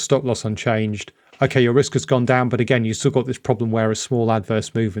keep your stop loss unchanged, okay, your risk has gone down, but again, you've still got this problem where a small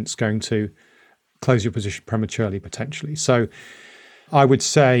adverse movement's going to close your position prematurely, potentially. So I would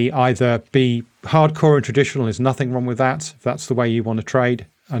say either be hardcore and traditional, there's nothing wrong with that, if that's the way you want to trade,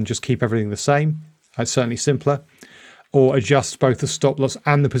 and just keep everything the same. It's certainly simpler. Or adjust both the stop loss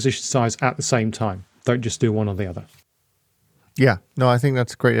and the position size at the same time. Don't just do one or the other. Yeah, no, I think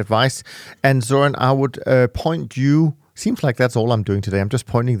that's great advice. And Zoran, I would point you. Seems like that's all I'm doing today. I'm just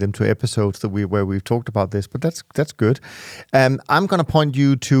pointing them to episodes where we've talked about this, but that's good. I'm going to point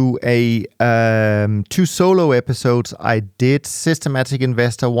you to 2 solo episodes I did, Systematic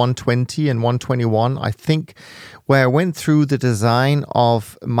Investor 120 and 121, I think, where I went through the design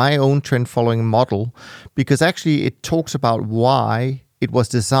of my own trend following model, because actually it talks about why it was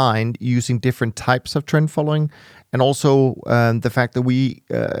designed using different types of trend following, and also the fact that we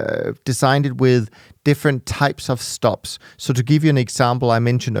designed it with different types of stops. So to give you an example, I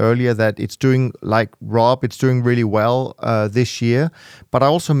mentioned earlier that it's doing, like Rob, it's doing really well this year. But I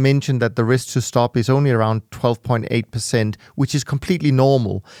also mentioned that the risk to stop is only around 12.8%, which is completely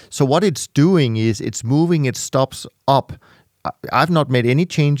normal. So what it's doing is it's moving its stops up. I've not made any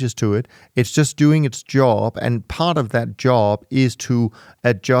changes to it. It's just doing its job. And part of that job is to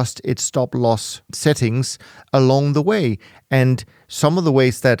adjust its stop loss settings along the way. And some of the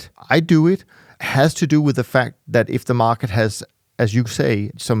ways that I do it has to do with the fact that if the market has as you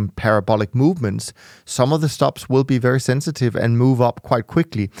say, some parabolic movements, some of the stops will be very sensitive and move up quite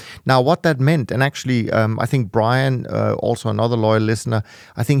quickly. Now, what that meant, and actually, I think Brian, also another loyal listener,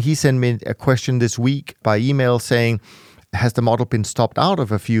 I think he sent me a question this week by email saying, has the model been stopped out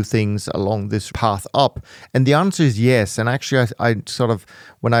of a few things along this path up? And the answer is yes. And actually, I sort of,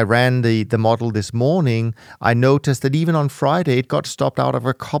 when I ran the model this morning, I noticed that even on Friday, it got stopped out of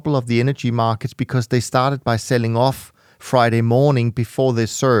a couple of the energy markets because they started by selling off Friday morning before they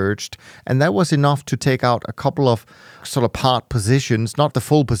surged. And that was enough to take out a couple of sort of part positions, not the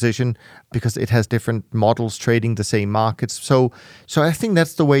full position, because it has different models trading the same markets. So I think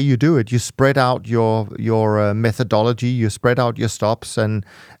that's the way you do it. You spread out your methodology, you spread out your stops and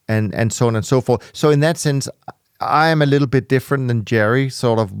so on and so forth. So in that sense, I am a little bit different than Jerry,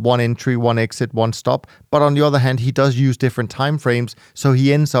 sort of one entry, one exit, one stop. But on the other hand, he does use different time frames. So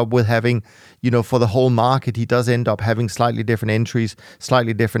he ends up with having, for the whole market, he does end up having slightly different entries,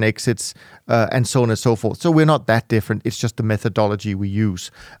 slightly different exits, and so on and so forth. So we're not that different. It's just the methodology we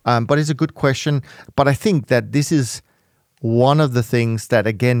use. But it's a good question. But I think that this is one of the things that,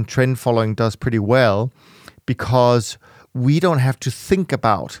 again, trend following does pretty well, because we don't have to think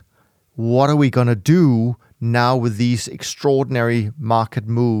about what are we going to do now with these extraordinary market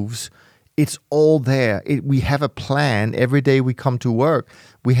moves. It's all there. We have a plan. Every day we come to work,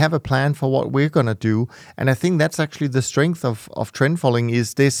 we have a plan for what we're going to do. And I think that's actually the strength of trend following,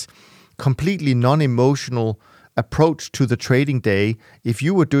 is this completely non-emotional approach to the trading day. If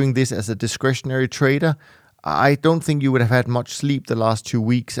you were doing this as a discretionary trader, I don't think you would have had much sleep the last 2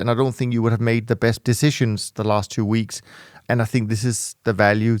 weeks, and I don't think you would have made the best decisions the last 2 weeks. And I think this is the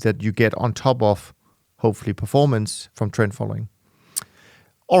value that you get on top of, hopefully, performance from trend following.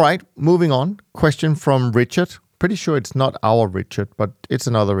 All right, moving on. Question from Richard. Pretty sure it's not our Richard, but it's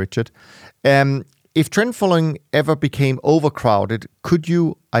another Richard. If trend following ever became overcrowded, could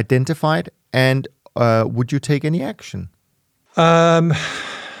you identify it, and would you take any action?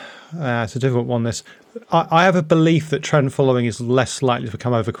 It's a difficult one, this. I have a belief that trend following is less likely to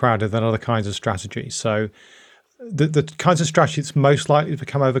become overcrowded than other kinds of strategies. So the kinds of strategy that's most likely to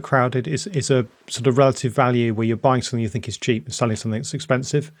become overcrowded is a sort of relative value, where you're buying something you think is cheap and selling something that's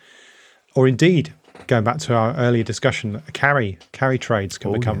expensive. Or indeed, going back to our earlier discussion, carry trades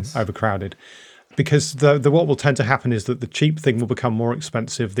can become overcrowded. Because what will tend to happen is that the cheap thing will become more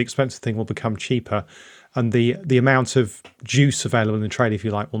expensive, the expensive thing will become cheaper, and the amount of juice available in the trade, if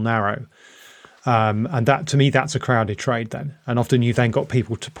you like, will narrow. And that, to me, that's a crowded trade then. And often you then got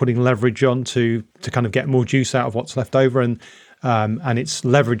people putting leverage on to kind of get more juice out of what's left over. And it's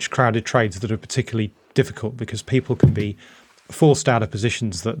leveraged crowded trades that are particularly difficult, because people can be forced out of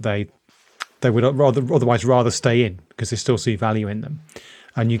positions that they would otherwise rather stay in, because they still see value in them.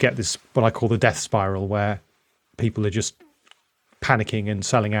 And you get this, what I call the death spiral, where people are just panicking and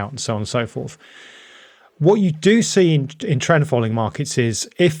selling out and so on and so forth. What you do see in trend following markets is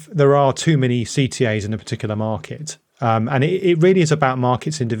if there are too many CTAs in a particular market, and it really is about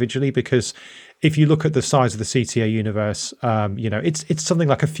markets individually, because if you look at the size of the CTA universe, it's something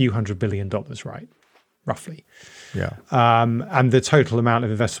like a few $100 billion, right? Roughly. Yeah. And the total amount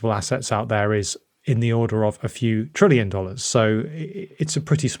of investable assets out there is in the order of a few $1 trillion. So it's a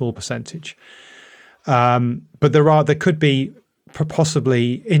pretty small percentage. But there could be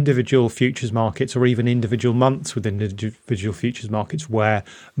possibly individual futures markets, or even individual months within individual futures markets, where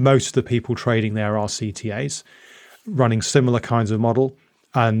most of the people trading there are CTAs running similar kinds of model.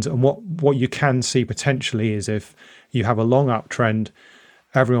 And what you can see potentially is if you have a long uptrend,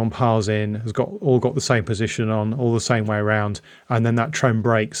 everyone piles in, has all got the same position on, all the same way around, and then that trend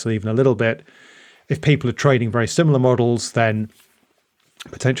breaks even a little bit. If people are trading very similar models, then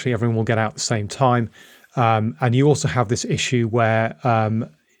potentially everyone will get out at the same time. And you also have this issue where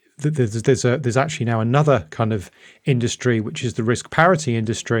there's actually now another kind of industry, which is the risk parity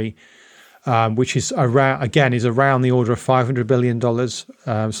industry, which is around the order of $500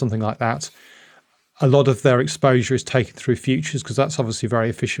 billion, something like that. A lot of their exposure is taken through futures, because that's obviously a very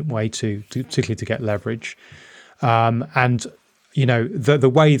efficient way particularly to get leverage. And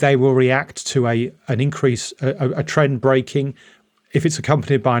the way they will react to an increase, a trend breaking, if it's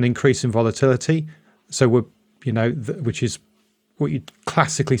accompanied by an increase in volatility. So which is what you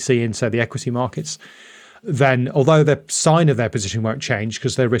classically see in, say, the equity markets. Then, although the sign of their position won't change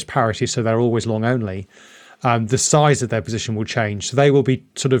because they're risk parity, so they're always long only, the size of their position will change. So they will be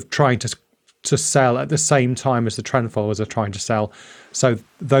sort of trying to sell at the same time as the trend followers are trying to sell. So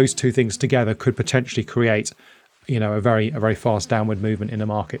those two things together could potentially create, a very fast downward movement in the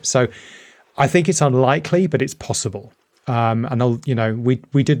market. So I think it's unlikely, but it's possible. And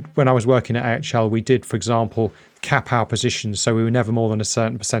we did, when I was working at AHL, we did, for example, cap our positions so we were never more than a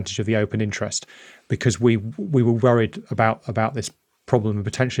certain percentage of the open interest, because we were worried about this problem of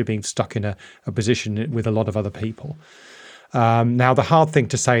potentially being stuck in a position with a lot of other people. Now, the hard thing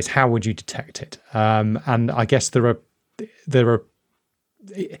to say is how would you detect it? And I guess there are,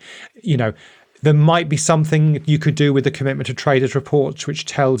 there might be something you could do with the commitment to traders reports, which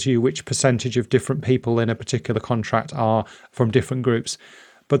tells you which percentage of different people in a particular contract are from different groups.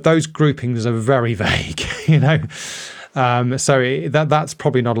 But those groupings are very vague, so that's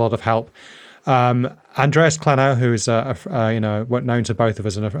probably not a lot of help. Andreas Klenow, who is known to both of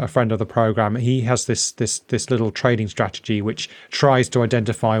us and a friend of the program, he has this little trading strategy which tries to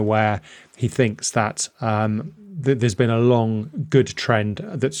identify where he thinks that there's been a long good trend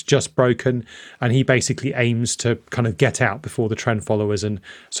that's just broken, and he basically aims to kind of get out before the trend followers and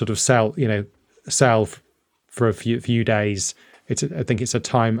sort of sell for a few days. I think it's a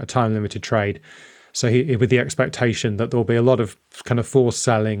time limited trade. So with the expectation that there'll be a lot of kind of forced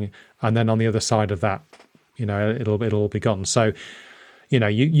selling, and then on the other side of that, it'll be gone. So,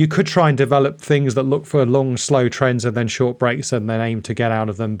 you could try and develop things that look for long, slow trends and then short breaks and then aim to get out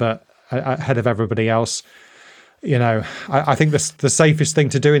of them, but ahead of everybody else. I think the safest thing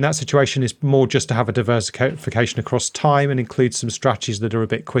to do in that situation is more just to have a diversification across time and include some strategies that are a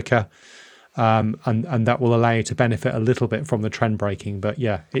bit quicker, and that will allow you to benefit a little bit from the trend breaking. But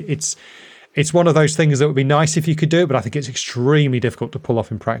yeah, it's one of those things that would be nice if you could do it, but I think it's extremely difficult to pull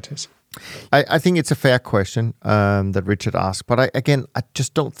off in practice. I think it's a fair question that Richard asked, but I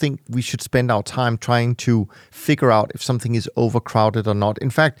just don't think we should spend our time trying to figure out if something is overcrowded or not. In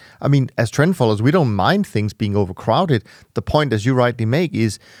fact, as trend followers, we don't mind things being overcrowded. The point, as you rightly make,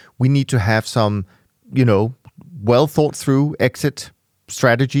 is we need to have some, well thought through exit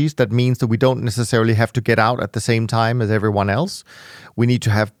strategies. That means that we don't necessarily have to get out at the same time as everyone else. We need to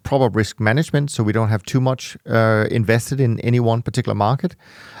have proper risk management so we don't have too much invested in any one particular market.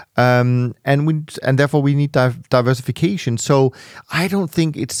 And therefore we need diversification. So I don't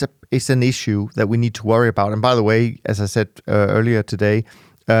think it's an issue that we need to worry about. And by the way, as I said earlier today,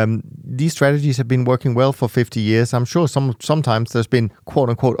 these strategies have been working well for 50 years. I'm sure sometimes there's been quote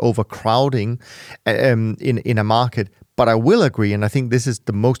unquote overcrowding in a market. But I will agree, and I think this is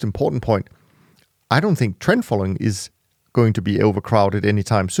the most important point, I don't think trend following is going to be overcrowded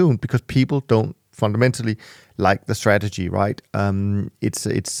anytime soon because people don't fundamentally like the strategy, right?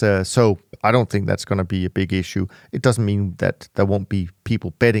 So I don't think that's going to be a big issue. It doesn't mean that there won't be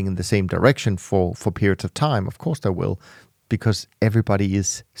people betting in the same direction for periods of time. Of course there will, because everybody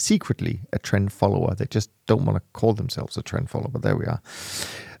is secretly a trend follower. They just don't want to call themselves a trend follower, but there we are.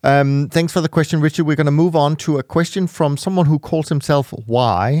 Thanks for the question, Richard. We're going to move on to a question from someone who calls himself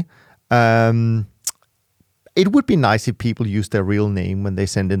Y. It would be nice if people use their real name when they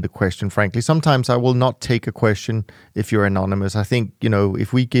send in the question, frankly. Sometimes I will not take a question if you're anonymous. I think,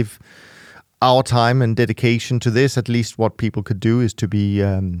 if we give our time and dedication to this, at least what people could do is to be,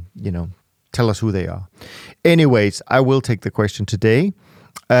 tell us who they are. Anyways, I will take the question today.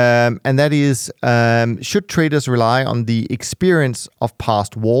 And that is, should traders rely on the experience of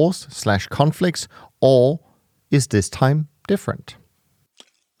past wars/conflicts, or is this time different?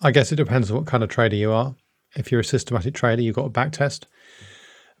 I guess it depends on what kind of trader you are. If you're a systematic trader, you've got a back test.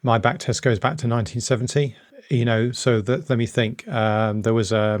 My back test goes back to 1970. So let me think. There was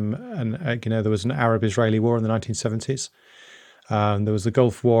there was an Arab-Israeli war in the 1970s. There was the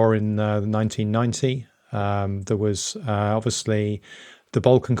Gulf War in 1990. There was obviously the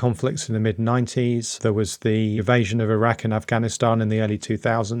Balkan conflicts in the mid-90s. There was the invasion of Iraq and Afghanistan in the early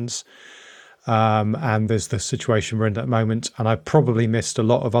 2000s. And there's the situation we're in at the moment. And I probably missed a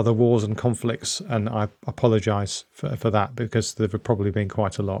lot of other wars and conflicts, and I apologize for that, because there have probably been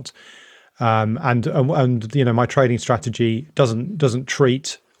quite a lot. And my trading strategy doesn't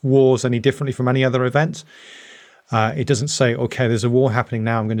treat wars any differently from any other event. It doesn't say, okay, there's a war happening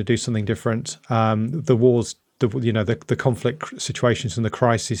now, I'm going to do something different. The wars, the conflict situations and the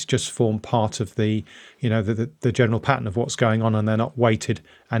crisis just form part of the general pattern of what's going on, and they're not weighted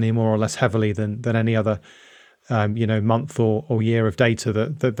any more or less heavily than any other month or year of data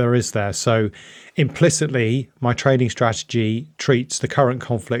that there is there. So implicitly, my trading strategy treats the current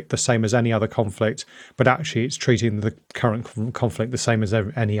conflict the same as any other conflict, but actually it's treating the current conflict the same as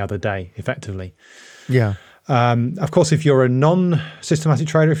any other day, effectively. Yeah. Of course, if you're a non-systematic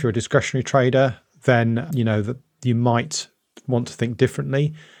trader, if you're a discretionary trader, then that you might want to think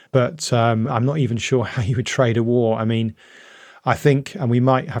differently. But I'm not even sure how you would trade a war. I mean, I think, and we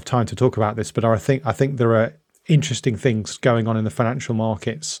might have time to talk about this, but I think there are interesting things going on in the financial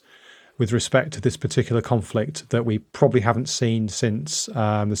markets with respect to this particular conflict that we probably haven't seen since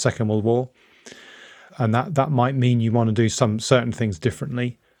the Second World War. And that might mean you want to do some certain things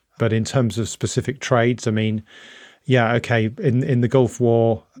differently. But in terms of specific trades, I mean, yeah, okay, in the Gulf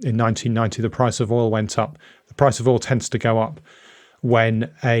War in 1990, the price of oil went up. The price of oil tends to go up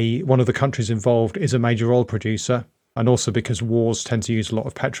when one of the countries involved is a major oil producer, and also because wars tend to use a lot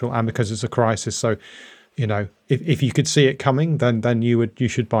of petrol and because it's a crisis. So, if you could see it coming, then you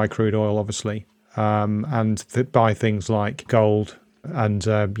should buy crude oil, obviously, and buy things like gold and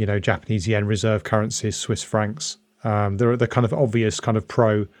Japanese yen reserve currencies, Swiss francs. There are the kind of obvious kind of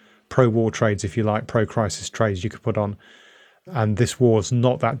pro-war trades, if you like, pro-crisis trades you could put on. And this war's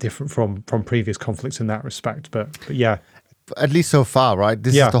not that different from previous conflicts in that respect. But yeah. At least so far, right?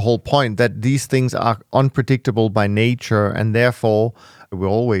 This is the whole point, that these things are unpredictable by nature, and therefore we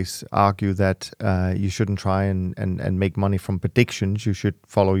always argue that you shouldn't try and make money from predictions. You should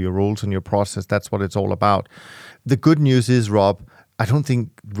follow your rules and your process. That's what it's all about. The good news is, Rob, I don't think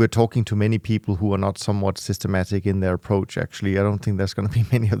we're talking to many people who are not somewhat systematic in their approach, actually. I don't think there's going to be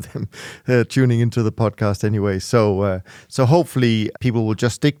many of them tuning into the podcast anyway. So hopefully people will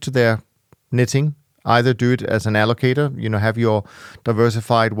just stick to their knitting. Either do it as an allocator, have your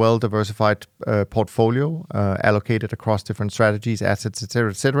well-diversified portfolio allocated across different strategies, assets, etc.,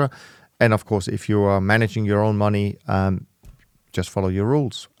 etc. And of course, if you are managing your own money, just follow your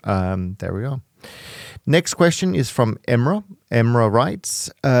rules. There we are. Next question is from Emra. Emra writes,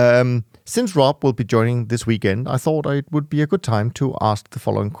 since Rob will be joining this weekend, I thought it would be a good time to ask the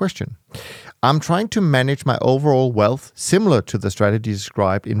following question. I'm trying to manage my overall wealth similar to the strategy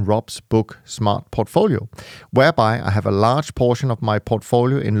described in Rob's book, Smart Portfolio, whereby I have a large portion of my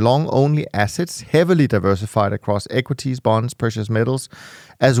portfolio in long-only assets, heavily diversified across equities, bonds, precious metals,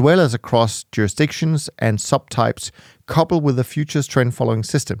 as well as across jurisdictions and subtypes, coupled with a futures trend-following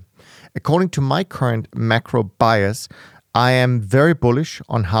system. According to my current macro bias, I am very bullish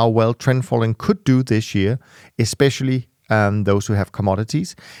on how well trend following could do this year, especially those who have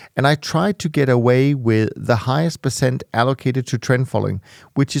commodities. And I try to get away with the highest percent allocated to trend following,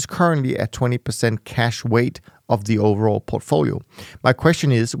 which is currently at 20% cash weight of the overall portfolio. My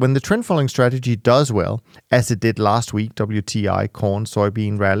question is, when the trend following strategy does well, as it did last week, WTI, corn,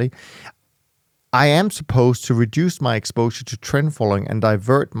 soybean rally, I am supposed to reduce my exposure to trend following and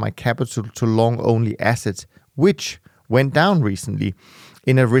divert my capital to long-only assets, which went down recently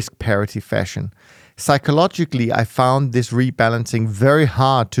in a risk parity fashion. Psychologically, I found this rebalancing very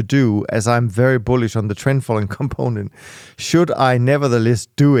hard to do, as I'm very bullish on the trend following component. Should I nevertheless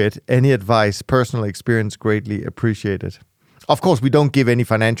do it? Any advice, personal experience, greatly appreciated. Of course, we don't give any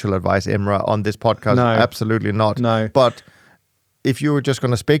financial advice, Emra, on this podcast. No. Absolutely not. No. But if you were just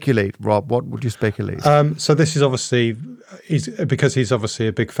going to speculate, Rob, what would you speculate? So this is obviously, because he's obviously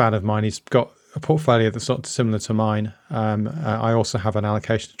a big fan of mine. He's got a portfolio that's not similar to mine. I also have an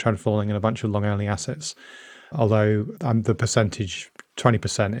allocation to trend following and a bunch of long-only assets. Although the percentage,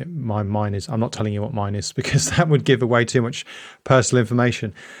 20%, mine is, I'm not telling you what mine is because that would give away too much personal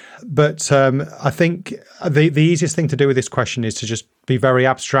information. But I think the easiest thing to do with this question is to just be very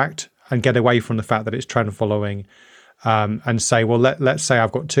abstract and get away from the fact that it's trend following. And say, well, let's say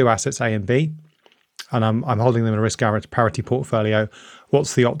I've got two assets, A and B, and I'm holding them in a risk parity portfolio.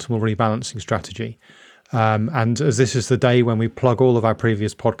 What's the optimal rebalancing strategy? And as this is the day when we plug all of our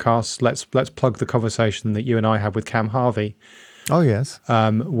previous podcasts, let's plug the conversation that you and I had with Cam Harvey. Oh yes,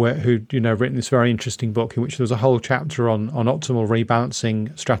 who'd written this very interesting book in which there was a whole chapter on optimal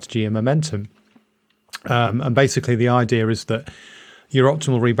rebalancing strategy and momentum. And basically, the idea is that your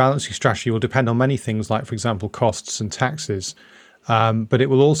optimal rebalancing strategy will depend on many things, like, for example, costs and taxes. But it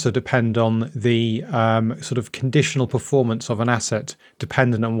will also depend on the sort of conditional performance of an asset,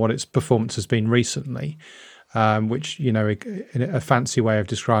 dependent on what its performance has been recently, which, a fancy way of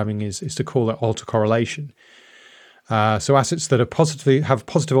describing is to call it autocorrelation. So assets that are have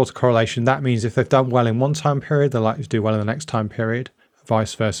positive autocorrelation, that means if they've done well in one time period, they're likely to do well in the next time period,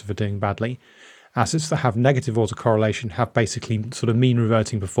 vice versa for doing badly. Assets that have negative autocorrelation have basically sort of mean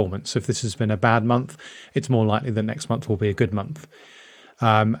reverting performance. So if this has been a bad month, it's more likely that next month will be a good month.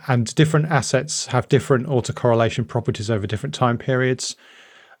 And different assets have different autocorrelation properties over different time periods.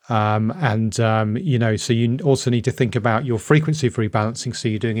 So you also need to think about your frequency of rebalancing. So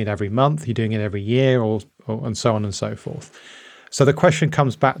you're doing it every month, you're doing it every year, or and so on and so forth. So the question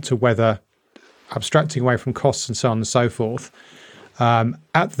comes back to whether, abstracting away from costs and so on and so forth,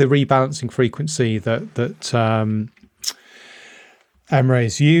 at the rebalancing frequency that Emre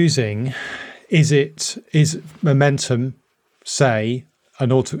is using, is momentum, say,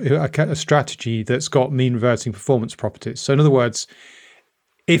 a strategy that's got mean reverting performance properties? So in other words,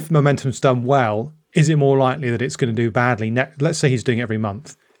 if momentum's done well, is it more likely that it's going to do badly? Let's say he's doing it every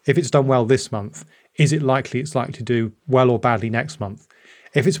month. If it's done well this month, is it likely it's likely to do well or badly next month?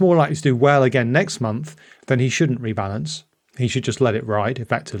 If it's more likely to do well again next month, then he shouldn't rebalance. He should just let it ride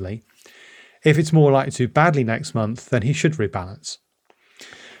effectively. If it's more likely to do badly next month, then he should rebalance.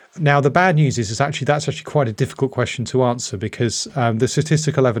 Now, the bad news is that's actually quite a difficult question to answer because the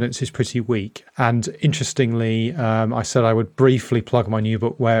statistical evidence is pretty weak. And interestingly, I said I would briefly plug my new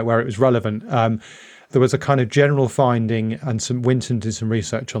book where it was relevant. There was a kind of general finding, and Winton did some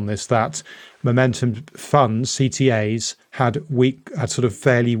research on this, that momentum funds, CTAs, had sort of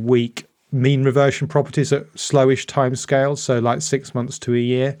fairly weak mean reversion properties at slowish timescales, so like 6 months to a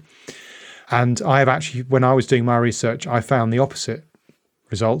year. And I have actually, when I was doing my research, I found the opposite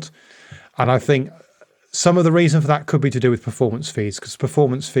result. And I think some of the reason for that could be to do with performance fees, because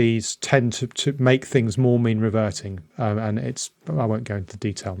performance fees tend to make things more mean reverting. And I won't go into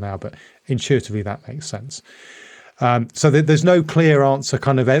detail now, but intuitively that makes sense. So there's no clear answer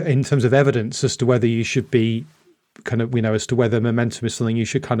kind of in terms of evidence as to whether you should be kind of, as to whether momentum is something you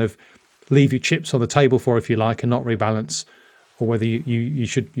should kind of leave your chips on the table for, if you like, and not rebalance, or whether you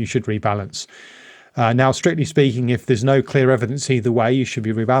should rebalance. Now, strictly speaking, if there's no clear evidence either way, you should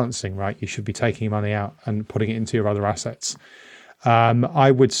be rebalancing, right? You should be taking money out and putting it into your other assets.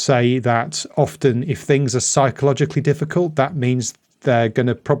 I would say that often if things are psychologically difficult, that means they're going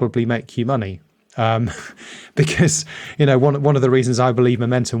to probably make you money. Because, one of the reasons I believe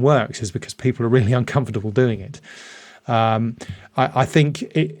momentum works is because people are really uncomfortable doing it. I think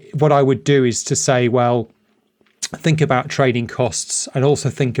what I would do is to say, well, think about trading costs and also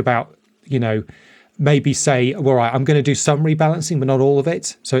think about, maybe say, all right, I'm going to do some rebalancing, but not all of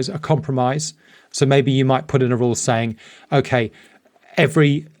it. So it's a compromise. So maybe you might put in a rule saying, okay,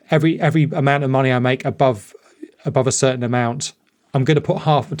 every amount of money I make above a certain amount, I'm going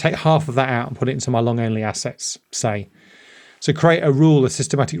to take half of that out and put it into my long only assets, say. So create a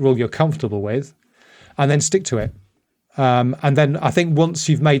systematic rule you're comfortable with, and then stick to it. And then I think once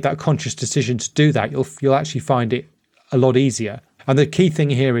you've made that conscious decision to do that, you'll actually find it a lot easier. And the key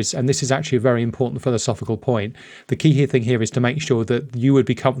thing here is, and this is actually a very important philosophical point, the key thing here is to make sure that you would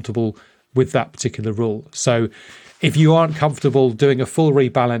be comfortable with that particular rule. So if you aren't comfortable doing a full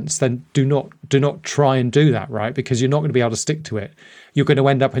rebalance, then do not try and do that, right? Because you're not going to be able to stick to it. You're going to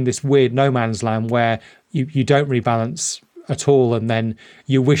end up in this weird no man's land where you don't rebalance at all, and then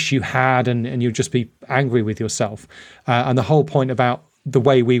you wish you had, and you'll just be angry with yourself. And the whole point about the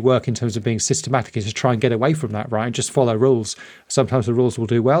way we work in terms of being systematic is to try and get away from that, right? And just follow rules. Sometimes the rules will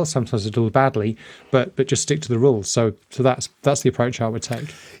do well, sometimes they'll do badly, but just stick to the rules. So that's the approach I would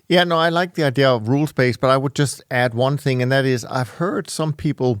take. Yeah, no, I like the idea of rules-based, but I would just add one thing, and that is I've heard some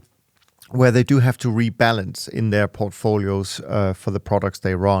people where they do have to rebalance in their portfolios for the products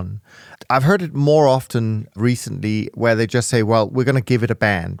they run. I've heard it more often recently where they just say, well, we're going to give it a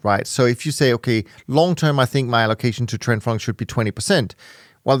band, right? So if you say, okay, long-term, I think my allocation to trend funds should be 20%.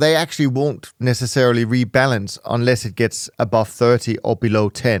 Well, they actually won't necessarily rebalance unless it gets above 30 or below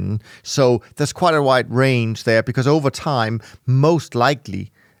 10. So there's quite a wide range there because over time, most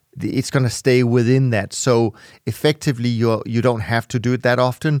likely, it's going to stay within that. So effectively, you don't have to do it that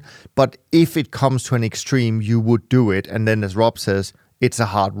often. But if it comes to an extreme, you would do it. And then as Rob says, it's a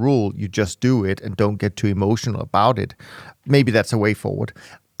hard rule. You just do it and don't get too emotional about it. Maybe that's a way forward.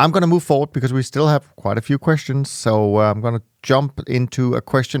 I'm going to move forward because we still have quite a few questions. So I'm going to jump into a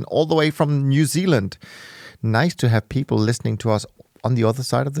question all the way from New Zealand. Nice to have people listening to us on the other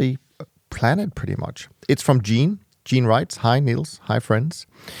side of the planet, pretty much. It's from Jean. Jean writes, hi Niels, hi friends.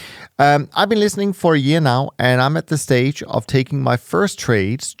 I've been listening for a year now, and I'm at the stage of taking my first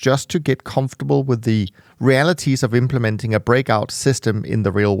trades just to get comfortable with the realities of implementing a breakout system in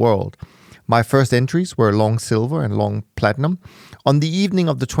the real world. My first entries were long silver and long platinum. On the evening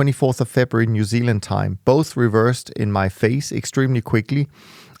of the 24th of February New Zealand time, both reversed in my face extremely quickly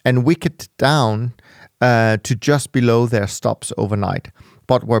and wicked down to just below their stops overnight,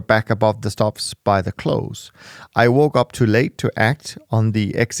 but were back above the stops by the close. I woke up too late to act on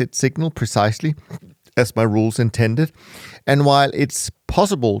the exit signal precisely as my rules intended. And while it's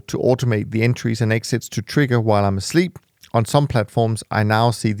possible to automate the entries and exits to trigger while I'm asleep, on some platforms I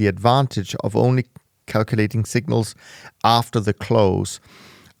now see the advantage of only calculating signals after the close.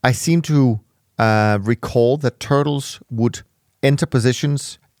 I seem to recall that turtles would enter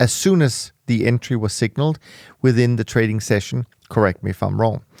positions as soon as the entry was signaled within the trading session. Correct me if I'm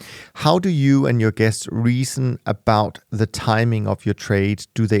wrong. How do you and your guests reason about the timing of your trades?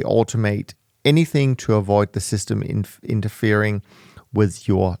 Do they automate anything to avoid the system interfering with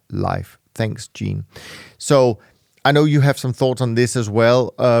your life? Thanks, Jean. So I know you have some thoughts on this as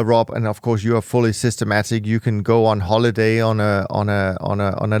well, Rob, and of course you are fully systematic. You can go on holiday on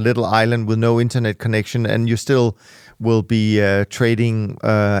a little island with no internet connection, and you still will be trading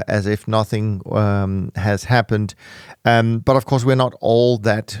as if nothing has happened. But of course, we're not all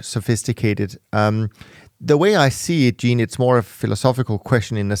that sophisticated. The way I see it, Gene, it's more a philosophical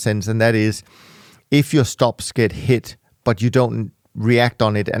question in a sense, and that is, if your stops get hit, but you don't react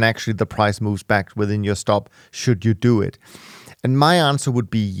on it, and actually the price moves back within your stop, should you do it? And my answer would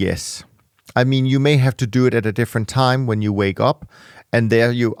be yes. I mean, you may have to do it at a different time when you wake up, and there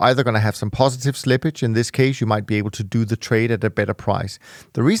you're either going to have some positive slippage. In this case, you might be able to do the trade at a better price.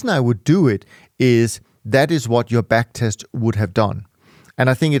 The reason I would do it is that is what your backtest would have done. And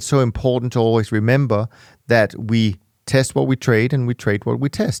I think it's so important to always remember that we test what we trade and we trade what we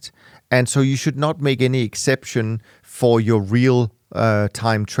test. And so you should not make any exception for your real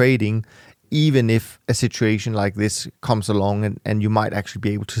time trading, even if a situation like this comes along and you might actually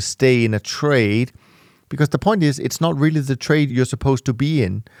be able to stay in a trade, because the point is, it's not really the trade you're supposed to be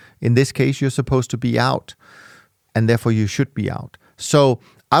in. In this case, you're supposed to be out, and therefore you should be out. So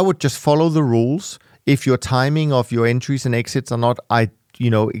I would just follow the rules. If your timing of your entries and exits are not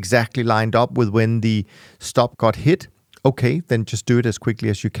exactly lined up with when the stop got hit, okay, then just do it as quickly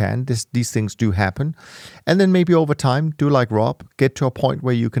as you can. These things do happen. And then maybe over time, do like Rob, get to a point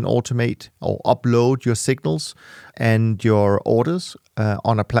where you can automate or upload your signals and your orders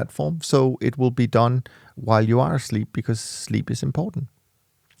on a platform. So it will be done while you are asleep, because sleep is important.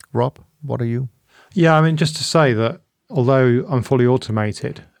 Rob, what are you? Yeah, I mean, just to say that although I'm fully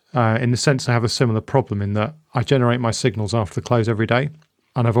automated, in the sense I have a similar problem in that I generate my signals after the close every day.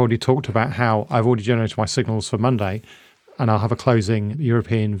 And I've already talked about how I've already generated my signals for Monday, and I'll have a closing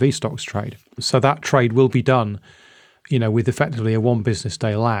European VSTOXX trade. So that trade will be done, with effectively a 1 business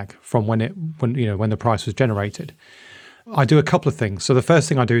day lag from when the price was generated. I do a couple of things. So the first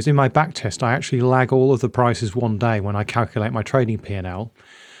thing I do is in my back test, I actually lag all of the prices 1 day when I calculate my trading P&L.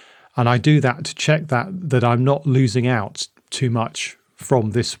 And I do that to check that I'm not losing out too much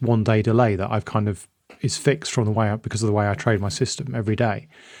from this 1 day delay that I've kind of is fixed from because of the way I trade my system every day.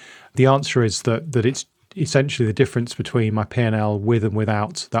 The answer is that it's essentially the difference between my P&L with and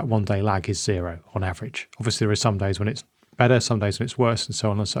without that 1 day lag is 0 on average. Obviously, there are some days when it's better, some days when it's worse, and so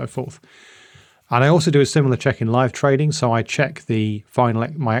on and so forth. And I also do a similar check in live trading. So I check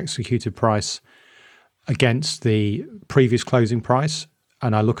my executed price against the previous closing price,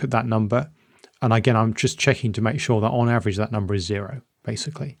 and I look at that number. And again, I'm just checking to make sure that on average that number is 0,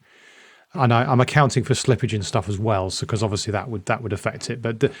 basically. And I'm accounting for slippage and stuff as well, so because obviously that would affect it.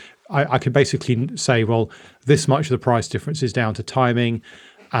 But I could basically say, well, this much of the price difference is down to timing,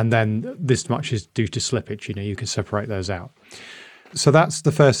 and then this much is due to slippage. You can separate those out. So that's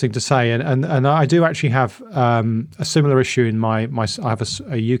the first thing to say. And I do actually have a similar issue in my I have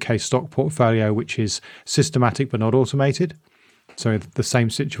a UK stock portfolio which is systematic but not automated. So the same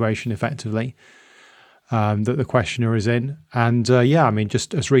situation effectively. That the questioner is in. And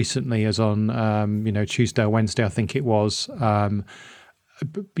just as recently as on, Tuesday or Wednesday, I think it was, I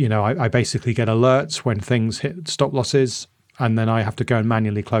basically get alerts when things hit stop losses, and then I have to go and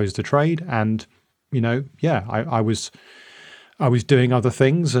manually close the trade. And, I was doing other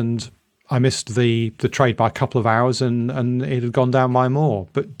things, and I missed the trade by a couple of hours, and it had gone down by more.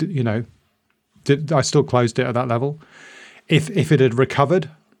 But, I still closed it at that level. If it had recovered,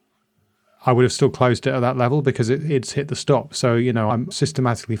 I would have still closed it at that level because it's hit the stop. So, I'm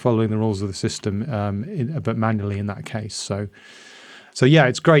systematically following the rules of the system, but manually in that case. So yeah,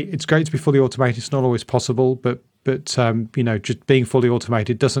 it's great. It's great to be fully automated. It's not always possible, but just being fully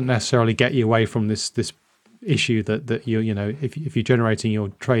automated doesn't necessarily get you away from this issue that if you're generating your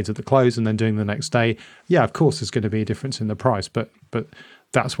trades at the close and then doing the next day, yeah, of course there's going to be a difference in the price, but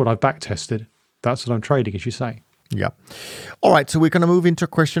that's what I've back tested. That's what I'm trading, as you say. Yeah. All right. So we're going to move into a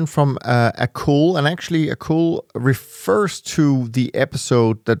question from Akul. And actually, Akul refers to the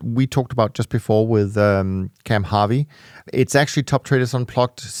episode that we talked about just before with Cam Harvey. It's actually Top Traders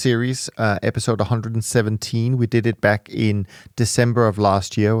Unplugged series, episode 117. We did it back in December of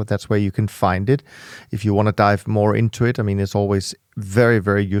last year. That's where you can find it if you want to dive more into it. I mean, it's always very,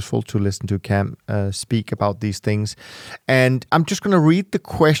 very useful to listen to Cam speak about these things. And I'm just going to read the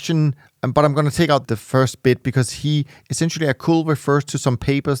question, but I'm going to take out the first bit because Akul refers to some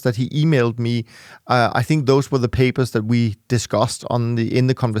papers that he emailed me. I think those were the papers that we discussed in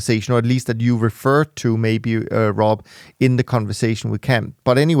the conversation, or at least that you referred to, maybe, Rob, in the conversation with Cam.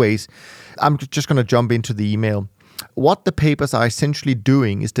 But anyways, I'm just going to jump into the email. What the papers are essentially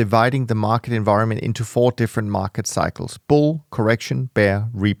doing is dividing the market environment into 4 different market cycles: bull, correction, bear,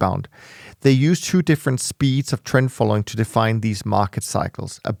 rebound. they use two different speeds of trend following to define these market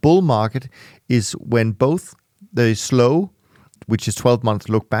cycles. A bull market is when both the slow, which is 12 months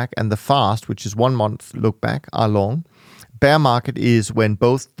look back, and the fast, which is 1 month look back, are long. Bear market is when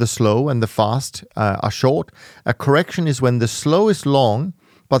both the slow and the fast are short. A correction is when the slow is long,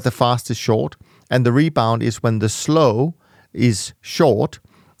 but the fast is short. And the rebound is when the slow is short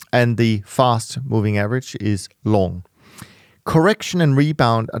and the fast moving average is long. Correction and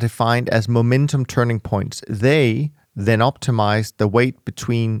rebound are defined as momentum turning points. They then optimize the weight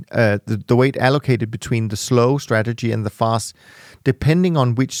between the weight allocated between the slow strategy and the fast, depending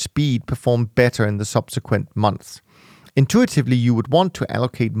on which speed performed better in the subsequent months. Intuitively, you would want to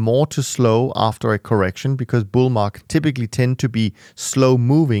allocate more to slow after a correction because bull markets typically tend to be slow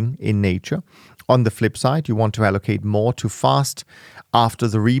moving in nature. On the flip side, you want to allocate more to fast after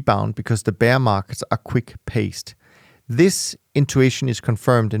the rebound because the bear markets are quick paced. This intuition is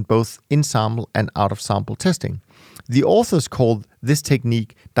confirmed in both in-sample and out-of-sample testing. The authors call this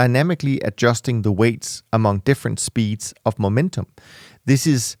technique dynamically adjusting the weights among different speeds of momentum. This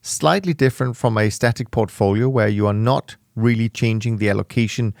is slightly different from a static portfolio where you are not really changing the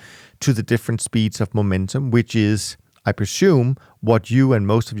allocation to the different speeds of momentum, which is, I presume, what you and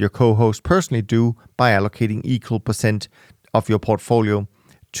most of your co-hosts personally do by allocating equal percent of your portfolio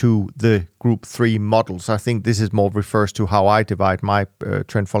to the group 3 models. I think this is more refers to how I divide my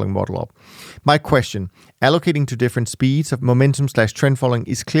trend following model up. My question, allocating to different speeds of momentum/trend following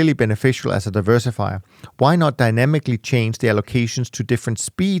is clearly beneficial as a diversifier. Why not dynamically change the allocations to different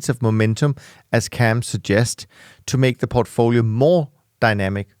speeds of momentum as Cam suggests to make the portfolio more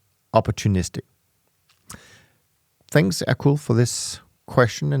dynamic, opportunistic? Thanks, Akul, for this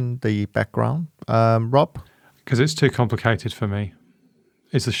question and the background. Rob? Because it's too complicated for me.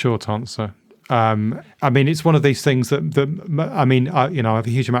 Is the short answer. I mean, it's one of these things that I have a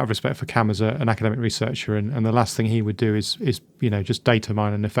huge amount of respect for Cam as an academic researcher, and the last thing he would do is just data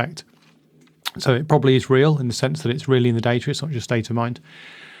mine an effect. So it probably is real in the sense that it's really in the data. It's not just data mined.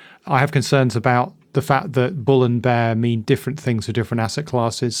 I have concerns about the fact that bull and bear mean different things for different asset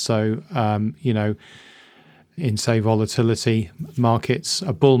classes. So, in say volatility markets,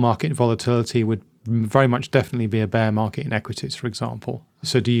 a bull market volatility would very much definitely be a bear market in equities, for example.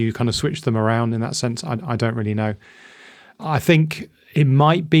 So do you kind of switch them around in that sense? I don't really know. I think it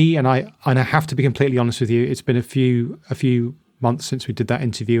might be, and I have to be completely honest with you, it's been a few months since we did that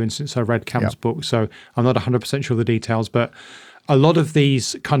interview and since I read Cam's book, so I'm not 100% sure of the details, but a lot of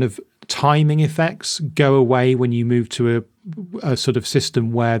these kind of timing effects go away when you move to a sort of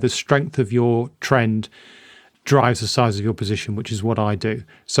system where the strength of your trend drives the size of your position, which is what I do.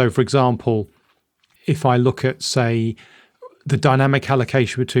 So for example, if I look at, say, the dynamic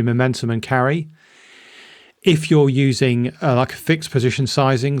allocation between momentum and carry, if you're using like a fixed position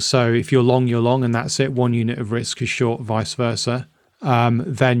sizing, so if you're long and that's it, 1 unit of risk is short, vice versa,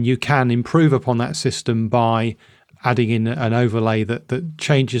 then you can improve upon that system by adding in an overlay that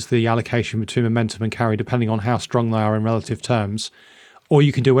changes the allocation between momentum and carry depending on how strong they are in relative terms. Or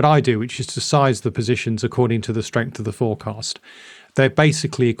you can do what I do, which is to size the positions according to the strength of the forecast. They're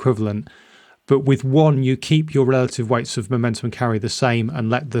basically equivalent. But with one, you keep your relative weights of momentum and carry the same and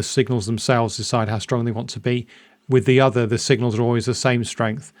let the signals themselves decide how strong they want to be. With the other, the signals are always the same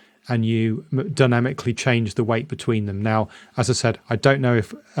strength and you dynamically change the weight between them. Now, as I said, I don't know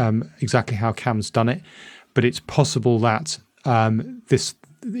if exactly how Cam's done it, but it's possible that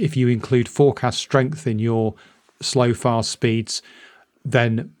if you include forecast strength in your slow, fast speeds,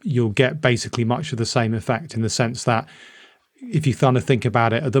 then you'll get basically much of the same effect in the sense that if you kind of think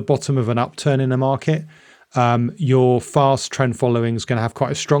about it, at the bottom of an upturn in a market, your fast trend following is going to have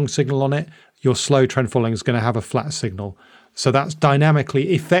quite a strong signal on it. Your slow trend following is going to have a flat signal. So that's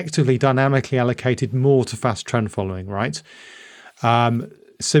effectively dynamically allocated more to fast trend following, right?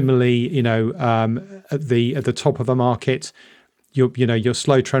 Similarly, at the top of a market, your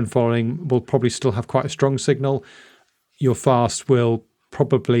slow trend following will probably still have quite a strong signal. Your fast will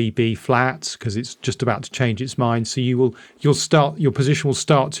probably be flat because it's just about to change its mind. So your position will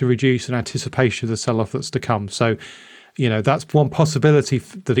start to reduce in anticipation of the sell-off that's to come. So, that's one possibility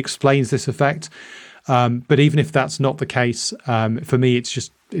that explains this effect. But even if that's not the case, for me, it's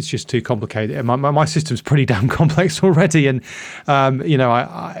just too complicated. My system's pretty damn complex already, and it's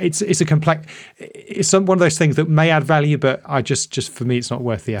one of those things that may add value, but just for me, it's not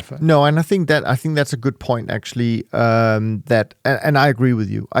worth the effort. No, and I think that's a good point actually. That and I agree with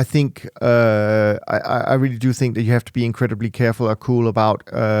you. I think I really do think that you have to be incredibly careful or cool about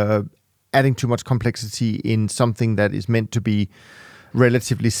adding too much complexity in something that is meant to be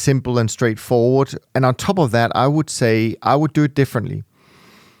relatively simple and straightforward. And on top of that, I would say I would do it differently.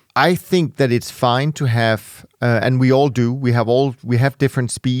 I think that it's fine to have, and we all do. We have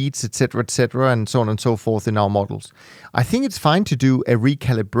different speeds, etc., and so on and so forth in our models. I think it's fine to do a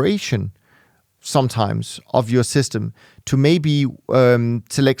recalibration sometimes of your system to maybe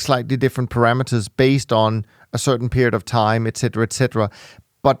select slightly different parameters based on a certain period of time, etc., etc.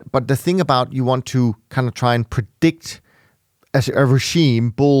 But the thing about you want to kind of try and predict a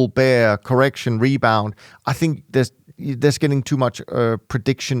regime, bull, bear, correction, rebound, I think there's getting too much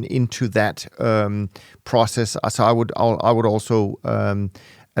prediction into that process. So I would also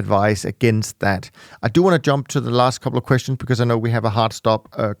advise against that. I do want to jump to the last couple of questions because I know we have a hard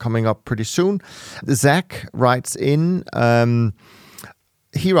stop coming up pretty soon. Zach writes in.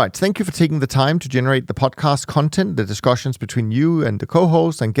 He writes, thank you for taking the time to generate the podcast content. The discussions between you and the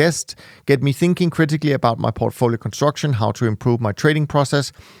co-host and guest get me thinking critically about my portfolio construction, how to improve my trading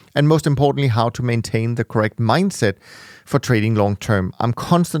process, and most importantly, how to maintain the correct mindset for trading long term. I'm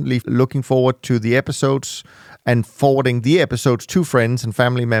constantly looking forward to the episodes and forwarding the episodes to friends and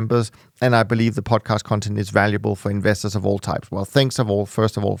family members, and I believe the podcast content is valuable for investors of all types. Well, thanks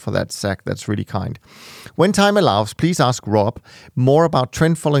first of all, for that, Zach. That's really kind. When time allows, please ask Rob more about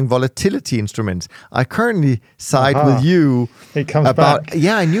trend-following volatility instruments. I currently side with you about... Back.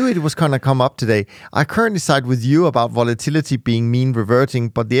 Yeah, I knew it was going to come up today. I currently side with you about volatility being mean reverting,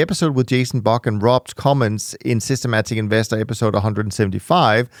 but the episode with Jason Buck and Rob's comments in Systematic Investor episode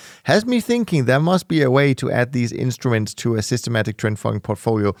 175 has me thinking there must be a way to add these instruments to a systematic trend-following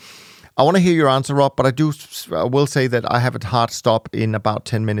portfolio. I want to hear your answer, Rob, but I will say that I have a hard stop in about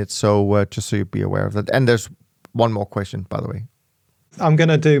 10 minutes, so just so you be aware of that. And there's one more question, by the way. I'm going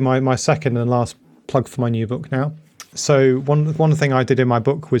to do my second and last plug for my new book now. So one thing I did in my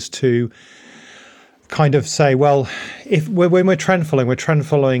book was to kind of say, well, when we're trend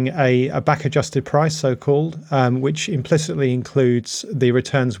following a back-adjusted price, so-called, which implicitly includes the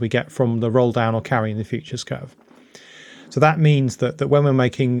returns we get from the roll down or carry in the futures curve. So that means that when we're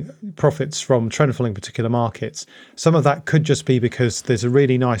making profits from trend following particular markets, some of that could just be because there's a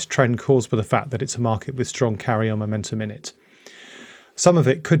really nice trend caused by the fact that it's a market with strong carry on momentum in it. Some of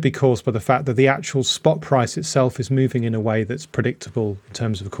it could be caused by the fact that the actual spot price itself is moving in a way that's predictable in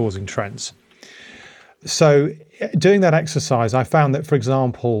terms of causing trends. So doing that exercise, I found that, for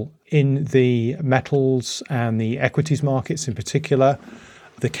example, in the metals and the equities markets in particular,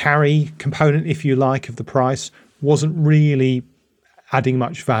 the carry component, if you like, of the price wasn't really adding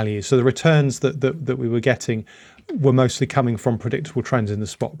much value. So the returns that we were getting were mostly coming from predictable trends in the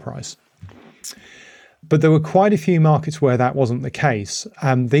spot price. But there were quite a few markets where that wasn't the case.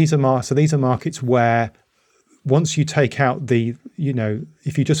 These are markets where once you take out once you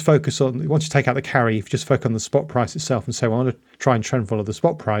take out the carry, if you just focus on the spot price itself and say, well, I want to try and trend follow the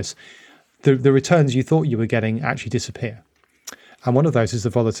spot price, the returns you thought you were getting actually disappear. And one of those is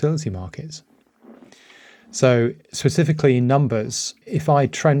the volatility markets. So specifically in numbers, if I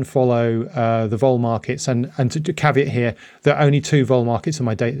trend follow the vol markets, and to caveat here, there are only 3 vol markets in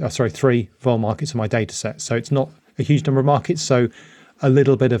my data set. So it's not a huge number of markets. So a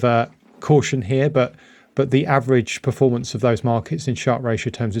little bit of a caution here, but the average performance of those markets in Sharpe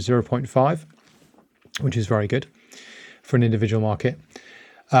ratio terms is 0.5, which is very good for an individual market.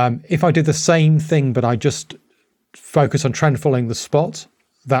 If I did the same thing, but I just focus on trend following the spot,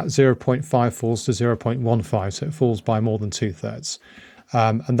 that 0.5 falls to 0.15, so it falls by more than 2/3.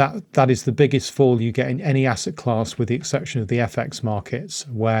 And that is the biggest fall you get in any asset class, with the exception of the FX markets,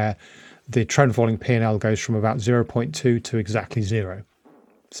 where the trend following P&L goes from about 0.2 to exactly 0.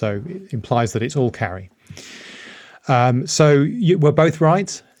 So it implies that it's all carry. So we're both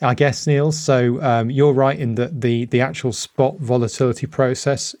right, I guess, Niels. So you're right in that the actual spot volatility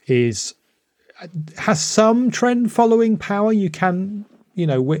process has some trend following power. You can,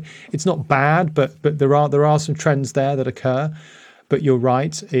 it's not bad, but there are some trends there that occur. But you're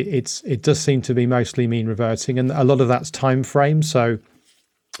right, it does seem to be mostly mean reverting, and a lot of that's time frame. So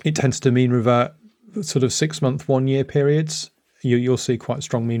it tends to mean revert sort of 6 month, 1 year periods. You'll see quite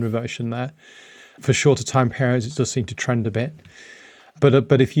strong mean reversion there. For shorter time periods, it does seem to trend a bit. But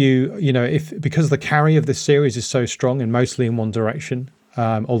if because the carry of this series is so strong and mostly in one direction,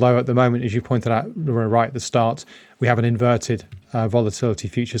 although at the moment, as you pointed out right at the start, we have an inverted volatility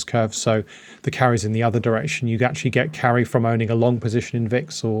futures curve, so the carry's in the other direction. You actually get carry from owning a long position in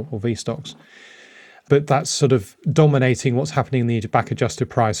VIX or V stocks. But that's sort of dominating what's happening in the back-adjusted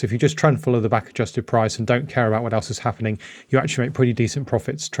price. If you just trend follow the back-adjusted price and don't care about what else is happening, you actually make pretty decent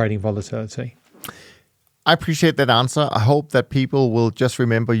profits trading volatility. I appreciate that answer. I hope that people will just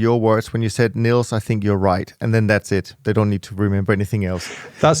remember your words when you said, Niels, I think you're right. And then that's it. They don't need to remember anything else.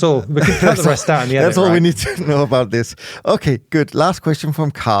 That's all. We can cut the rest out in the edit, That's all right? we need to know about this. Okay, good. Last question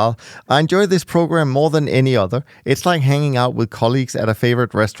from Carl. I enjoy this program more than any other. It's like hanging out with colleagues at a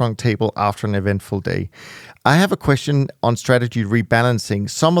favorite restaurant table after an eventful day. I have a question on strategy rebalancing.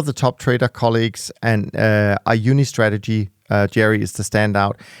 Some of the top trader colleagues and are uni-strategy. Jerry is the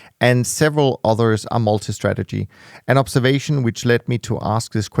standout, and several others are multi-strategy. An observation which led me to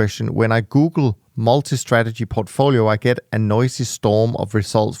ask this question: when I Google multi-strategy portfolio, I get a noisy storm of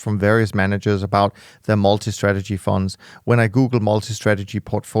results from various managers about their multi-strategy funds. When I Google multi-strategy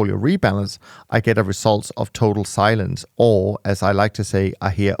portfolio rebalance, I get a results of total silence, or as I like to say, I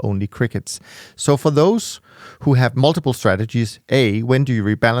hear only crickets. So for those who have multiple strategies, A, when do you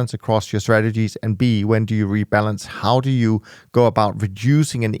rebalance across your strategies? And B, when do you rebalance? How do you go about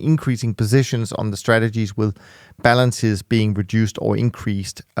reducing and increasing positions on the strategies with balances being reduced or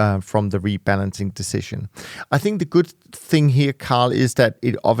increased from the rebalancing decision? I think the good thing here, Carl, is that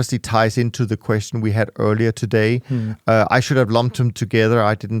it obviously ties into the question we had earlier today. I should have lumped them together.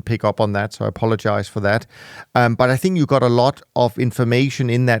 I didn't pick up on that, so I apologize for that. But I think you got a lot of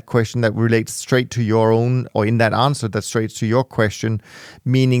information in that question that relates straight to your own, or in that answer that straight to your question,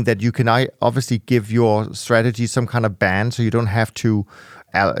 meaning that you can obviously give your strategy some kind of band so you don't have to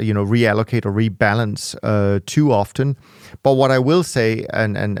reallocate or rebalance too often. But what I will say,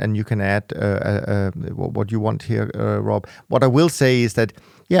 and you can add what you want here, Rob. What I will say is that,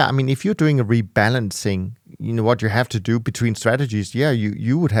 if you're doing a rebalancing, what you have to do between strategies,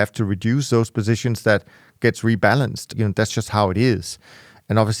 you would have to reduce those positions that gets rebalanced. That's just how it is.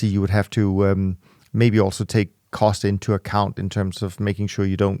 And obviously you would have to maybe also take cost into account in terms of making sure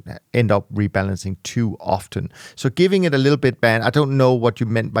you don't end up rebalancing too often. So giving it a little bit band. I don't know what you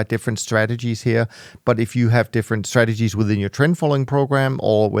meant by different strategies here, but if you have different strategies within your trend following program,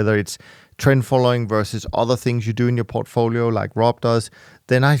 or whether it's trend following versus other things you do in your portfolio like Rob does,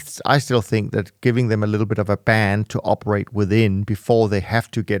 then I still think that giving them a little bit of a band to operate within before they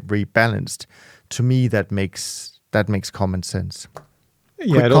have to get rebalanced, to me that makes common sense.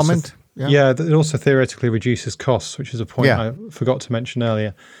 Yeah, Quick comment? It also theoretically reduces costs, which is a point I forgot to mention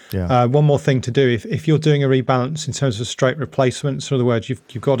earlier. One more thing to do, if you're doing a rebalance in terms of straight replacements, in other words,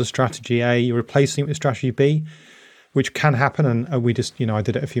 you've got a strategy A, you're replacing it with strategy B, which can happen, and we just, I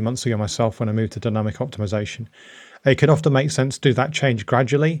did it a few months ago myself when I moved to dynamic optimization. It can often make sense to do that change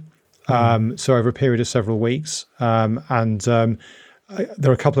gradually, so over a period of several weeks, and there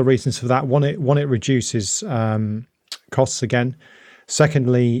are a couple of reasons for that. One, it reduces costs again.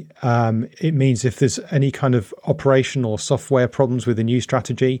 Secondly, it means if there's any kind of operational or software problems with the new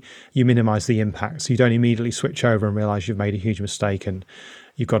strategy, you minimize the impact. So you don't immediately switch over and realize you've made a huge mistake and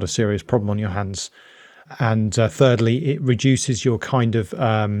you've got a serious problem on your hands. And thirdly, it reduces your kind of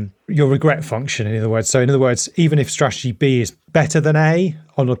your regret function, in other words. So in other words, even if strategy B is better than A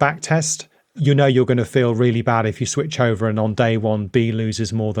on a back test, you're going to feel really bad if you switch over and on day one, B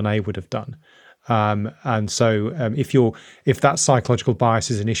loses more than A would have done. And so if that psychological bias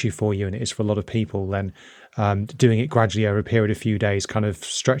is an issue for you, and it is for a lot of people, then doing it gradually over a period of few days kind of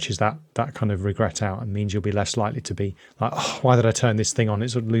stretches that kind of regret out and means you'll be less likely to be like, oh, why did I turn this thing on?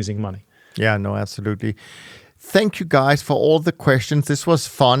 It's losing money. Yeah, no, absolutely. Thank you guys for all the questions. This was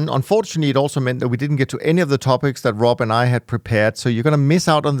fun. Unfortunately, it also meant that we didn't get to any of the topics that Rob and I had prepared. So you're going to miss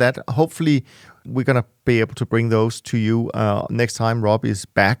out on that. Hopefully, we're going to be able to bring those to you next time Rob is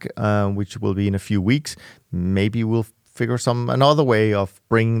back, which will be in a few weeks. Maybe we'll figure another way of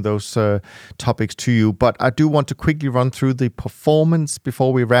bringing those topics to you. But I do want to quickly run through the performance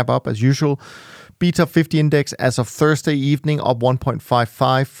before we wrap up as usual. BTOP 50 index as of Thursday evening up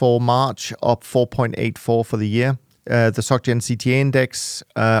 1.55 for March, up 4.84 for the year. The SocGen CTA index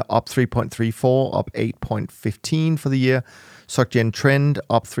up 3.34, up 8.15 for the year. SocGen Trend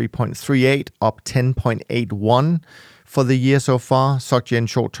up 3.38, up 10.81 for the year so far. SocGen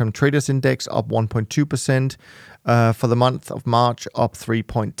Short-Term Traders Index up 1.2% for the month of March, up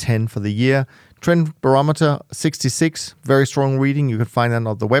 3.10 for the year. Trend Barometer 66, very strong reading. You can find that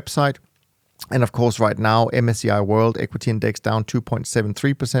on the website. And of course, right now, MSCI World Equity Index down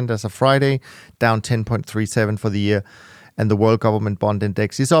 2.73% as of Friday, down 10.37 for the year. and the World Government Bond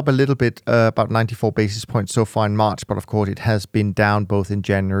Index is up a little bit, about 94 basis points so far in March, but of course it has been down both in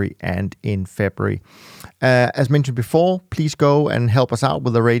January and in February. As mentioned before, please go and help us out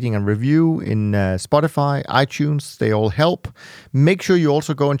with a rating and review in Spotify, iTunes. They all help. Make sure you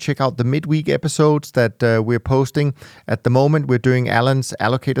also go and check out the midweek episodes that we're posting. At the moment, we're doing Alan's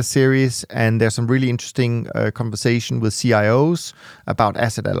Allocator series, and there's some really interesting conversation with CIOs about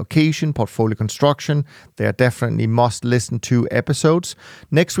asset allocation, portfolio construction. They are definitely must-listen-to episodes.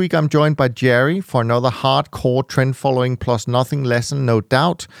 Next week, I'm joined by Jerry for another hardcore trend-following plus nothing lesson, no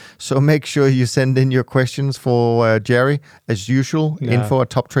doubt. So make sure you send in your questions for Jerry, as usual,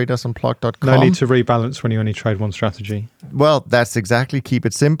 info@toptradersunplugged.com. No need to rebalance when you only trade one strategy. Well, that's exactly. Keep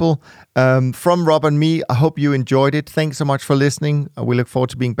it simple. From Rob and me, I hope you enjoyed it. Thanks so much for listening. We look forward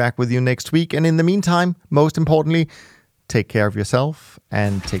to being back with you next week. And in the meantime, most importantly, take care of yourself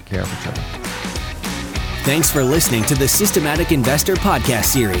and take care of each other. Thanks for listening to the Systematic Investor podcast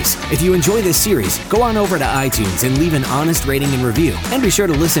series. If you enjoy this series, go on over to iTunes and leave an honest rating and review. And be sure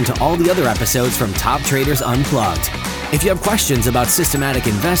to listen to all the other episodes from Top Traders Unplugged. If you have questions about systematic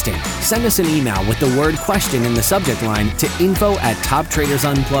investing, send us an email with the word question in the subject line to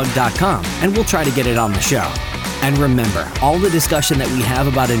info@toptradersunplugged.com, and we'll try to get it on the show. And remember, all the discussion that we have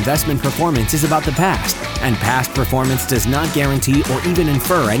about investment performance is about the past, and past performance does not guarantee or even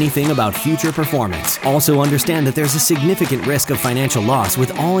infer anything about future performance. Also understand that there's a significant risk of financial loss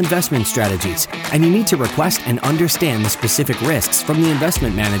with all investment strategies, and you need to request and understand the specific risks from the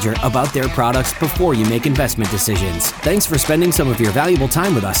investment manager about their products before you make investment decisions. Thanks for spending some of your valuable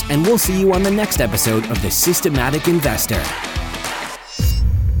time with us, and we'll see you on the next episode of The Systematic Investor.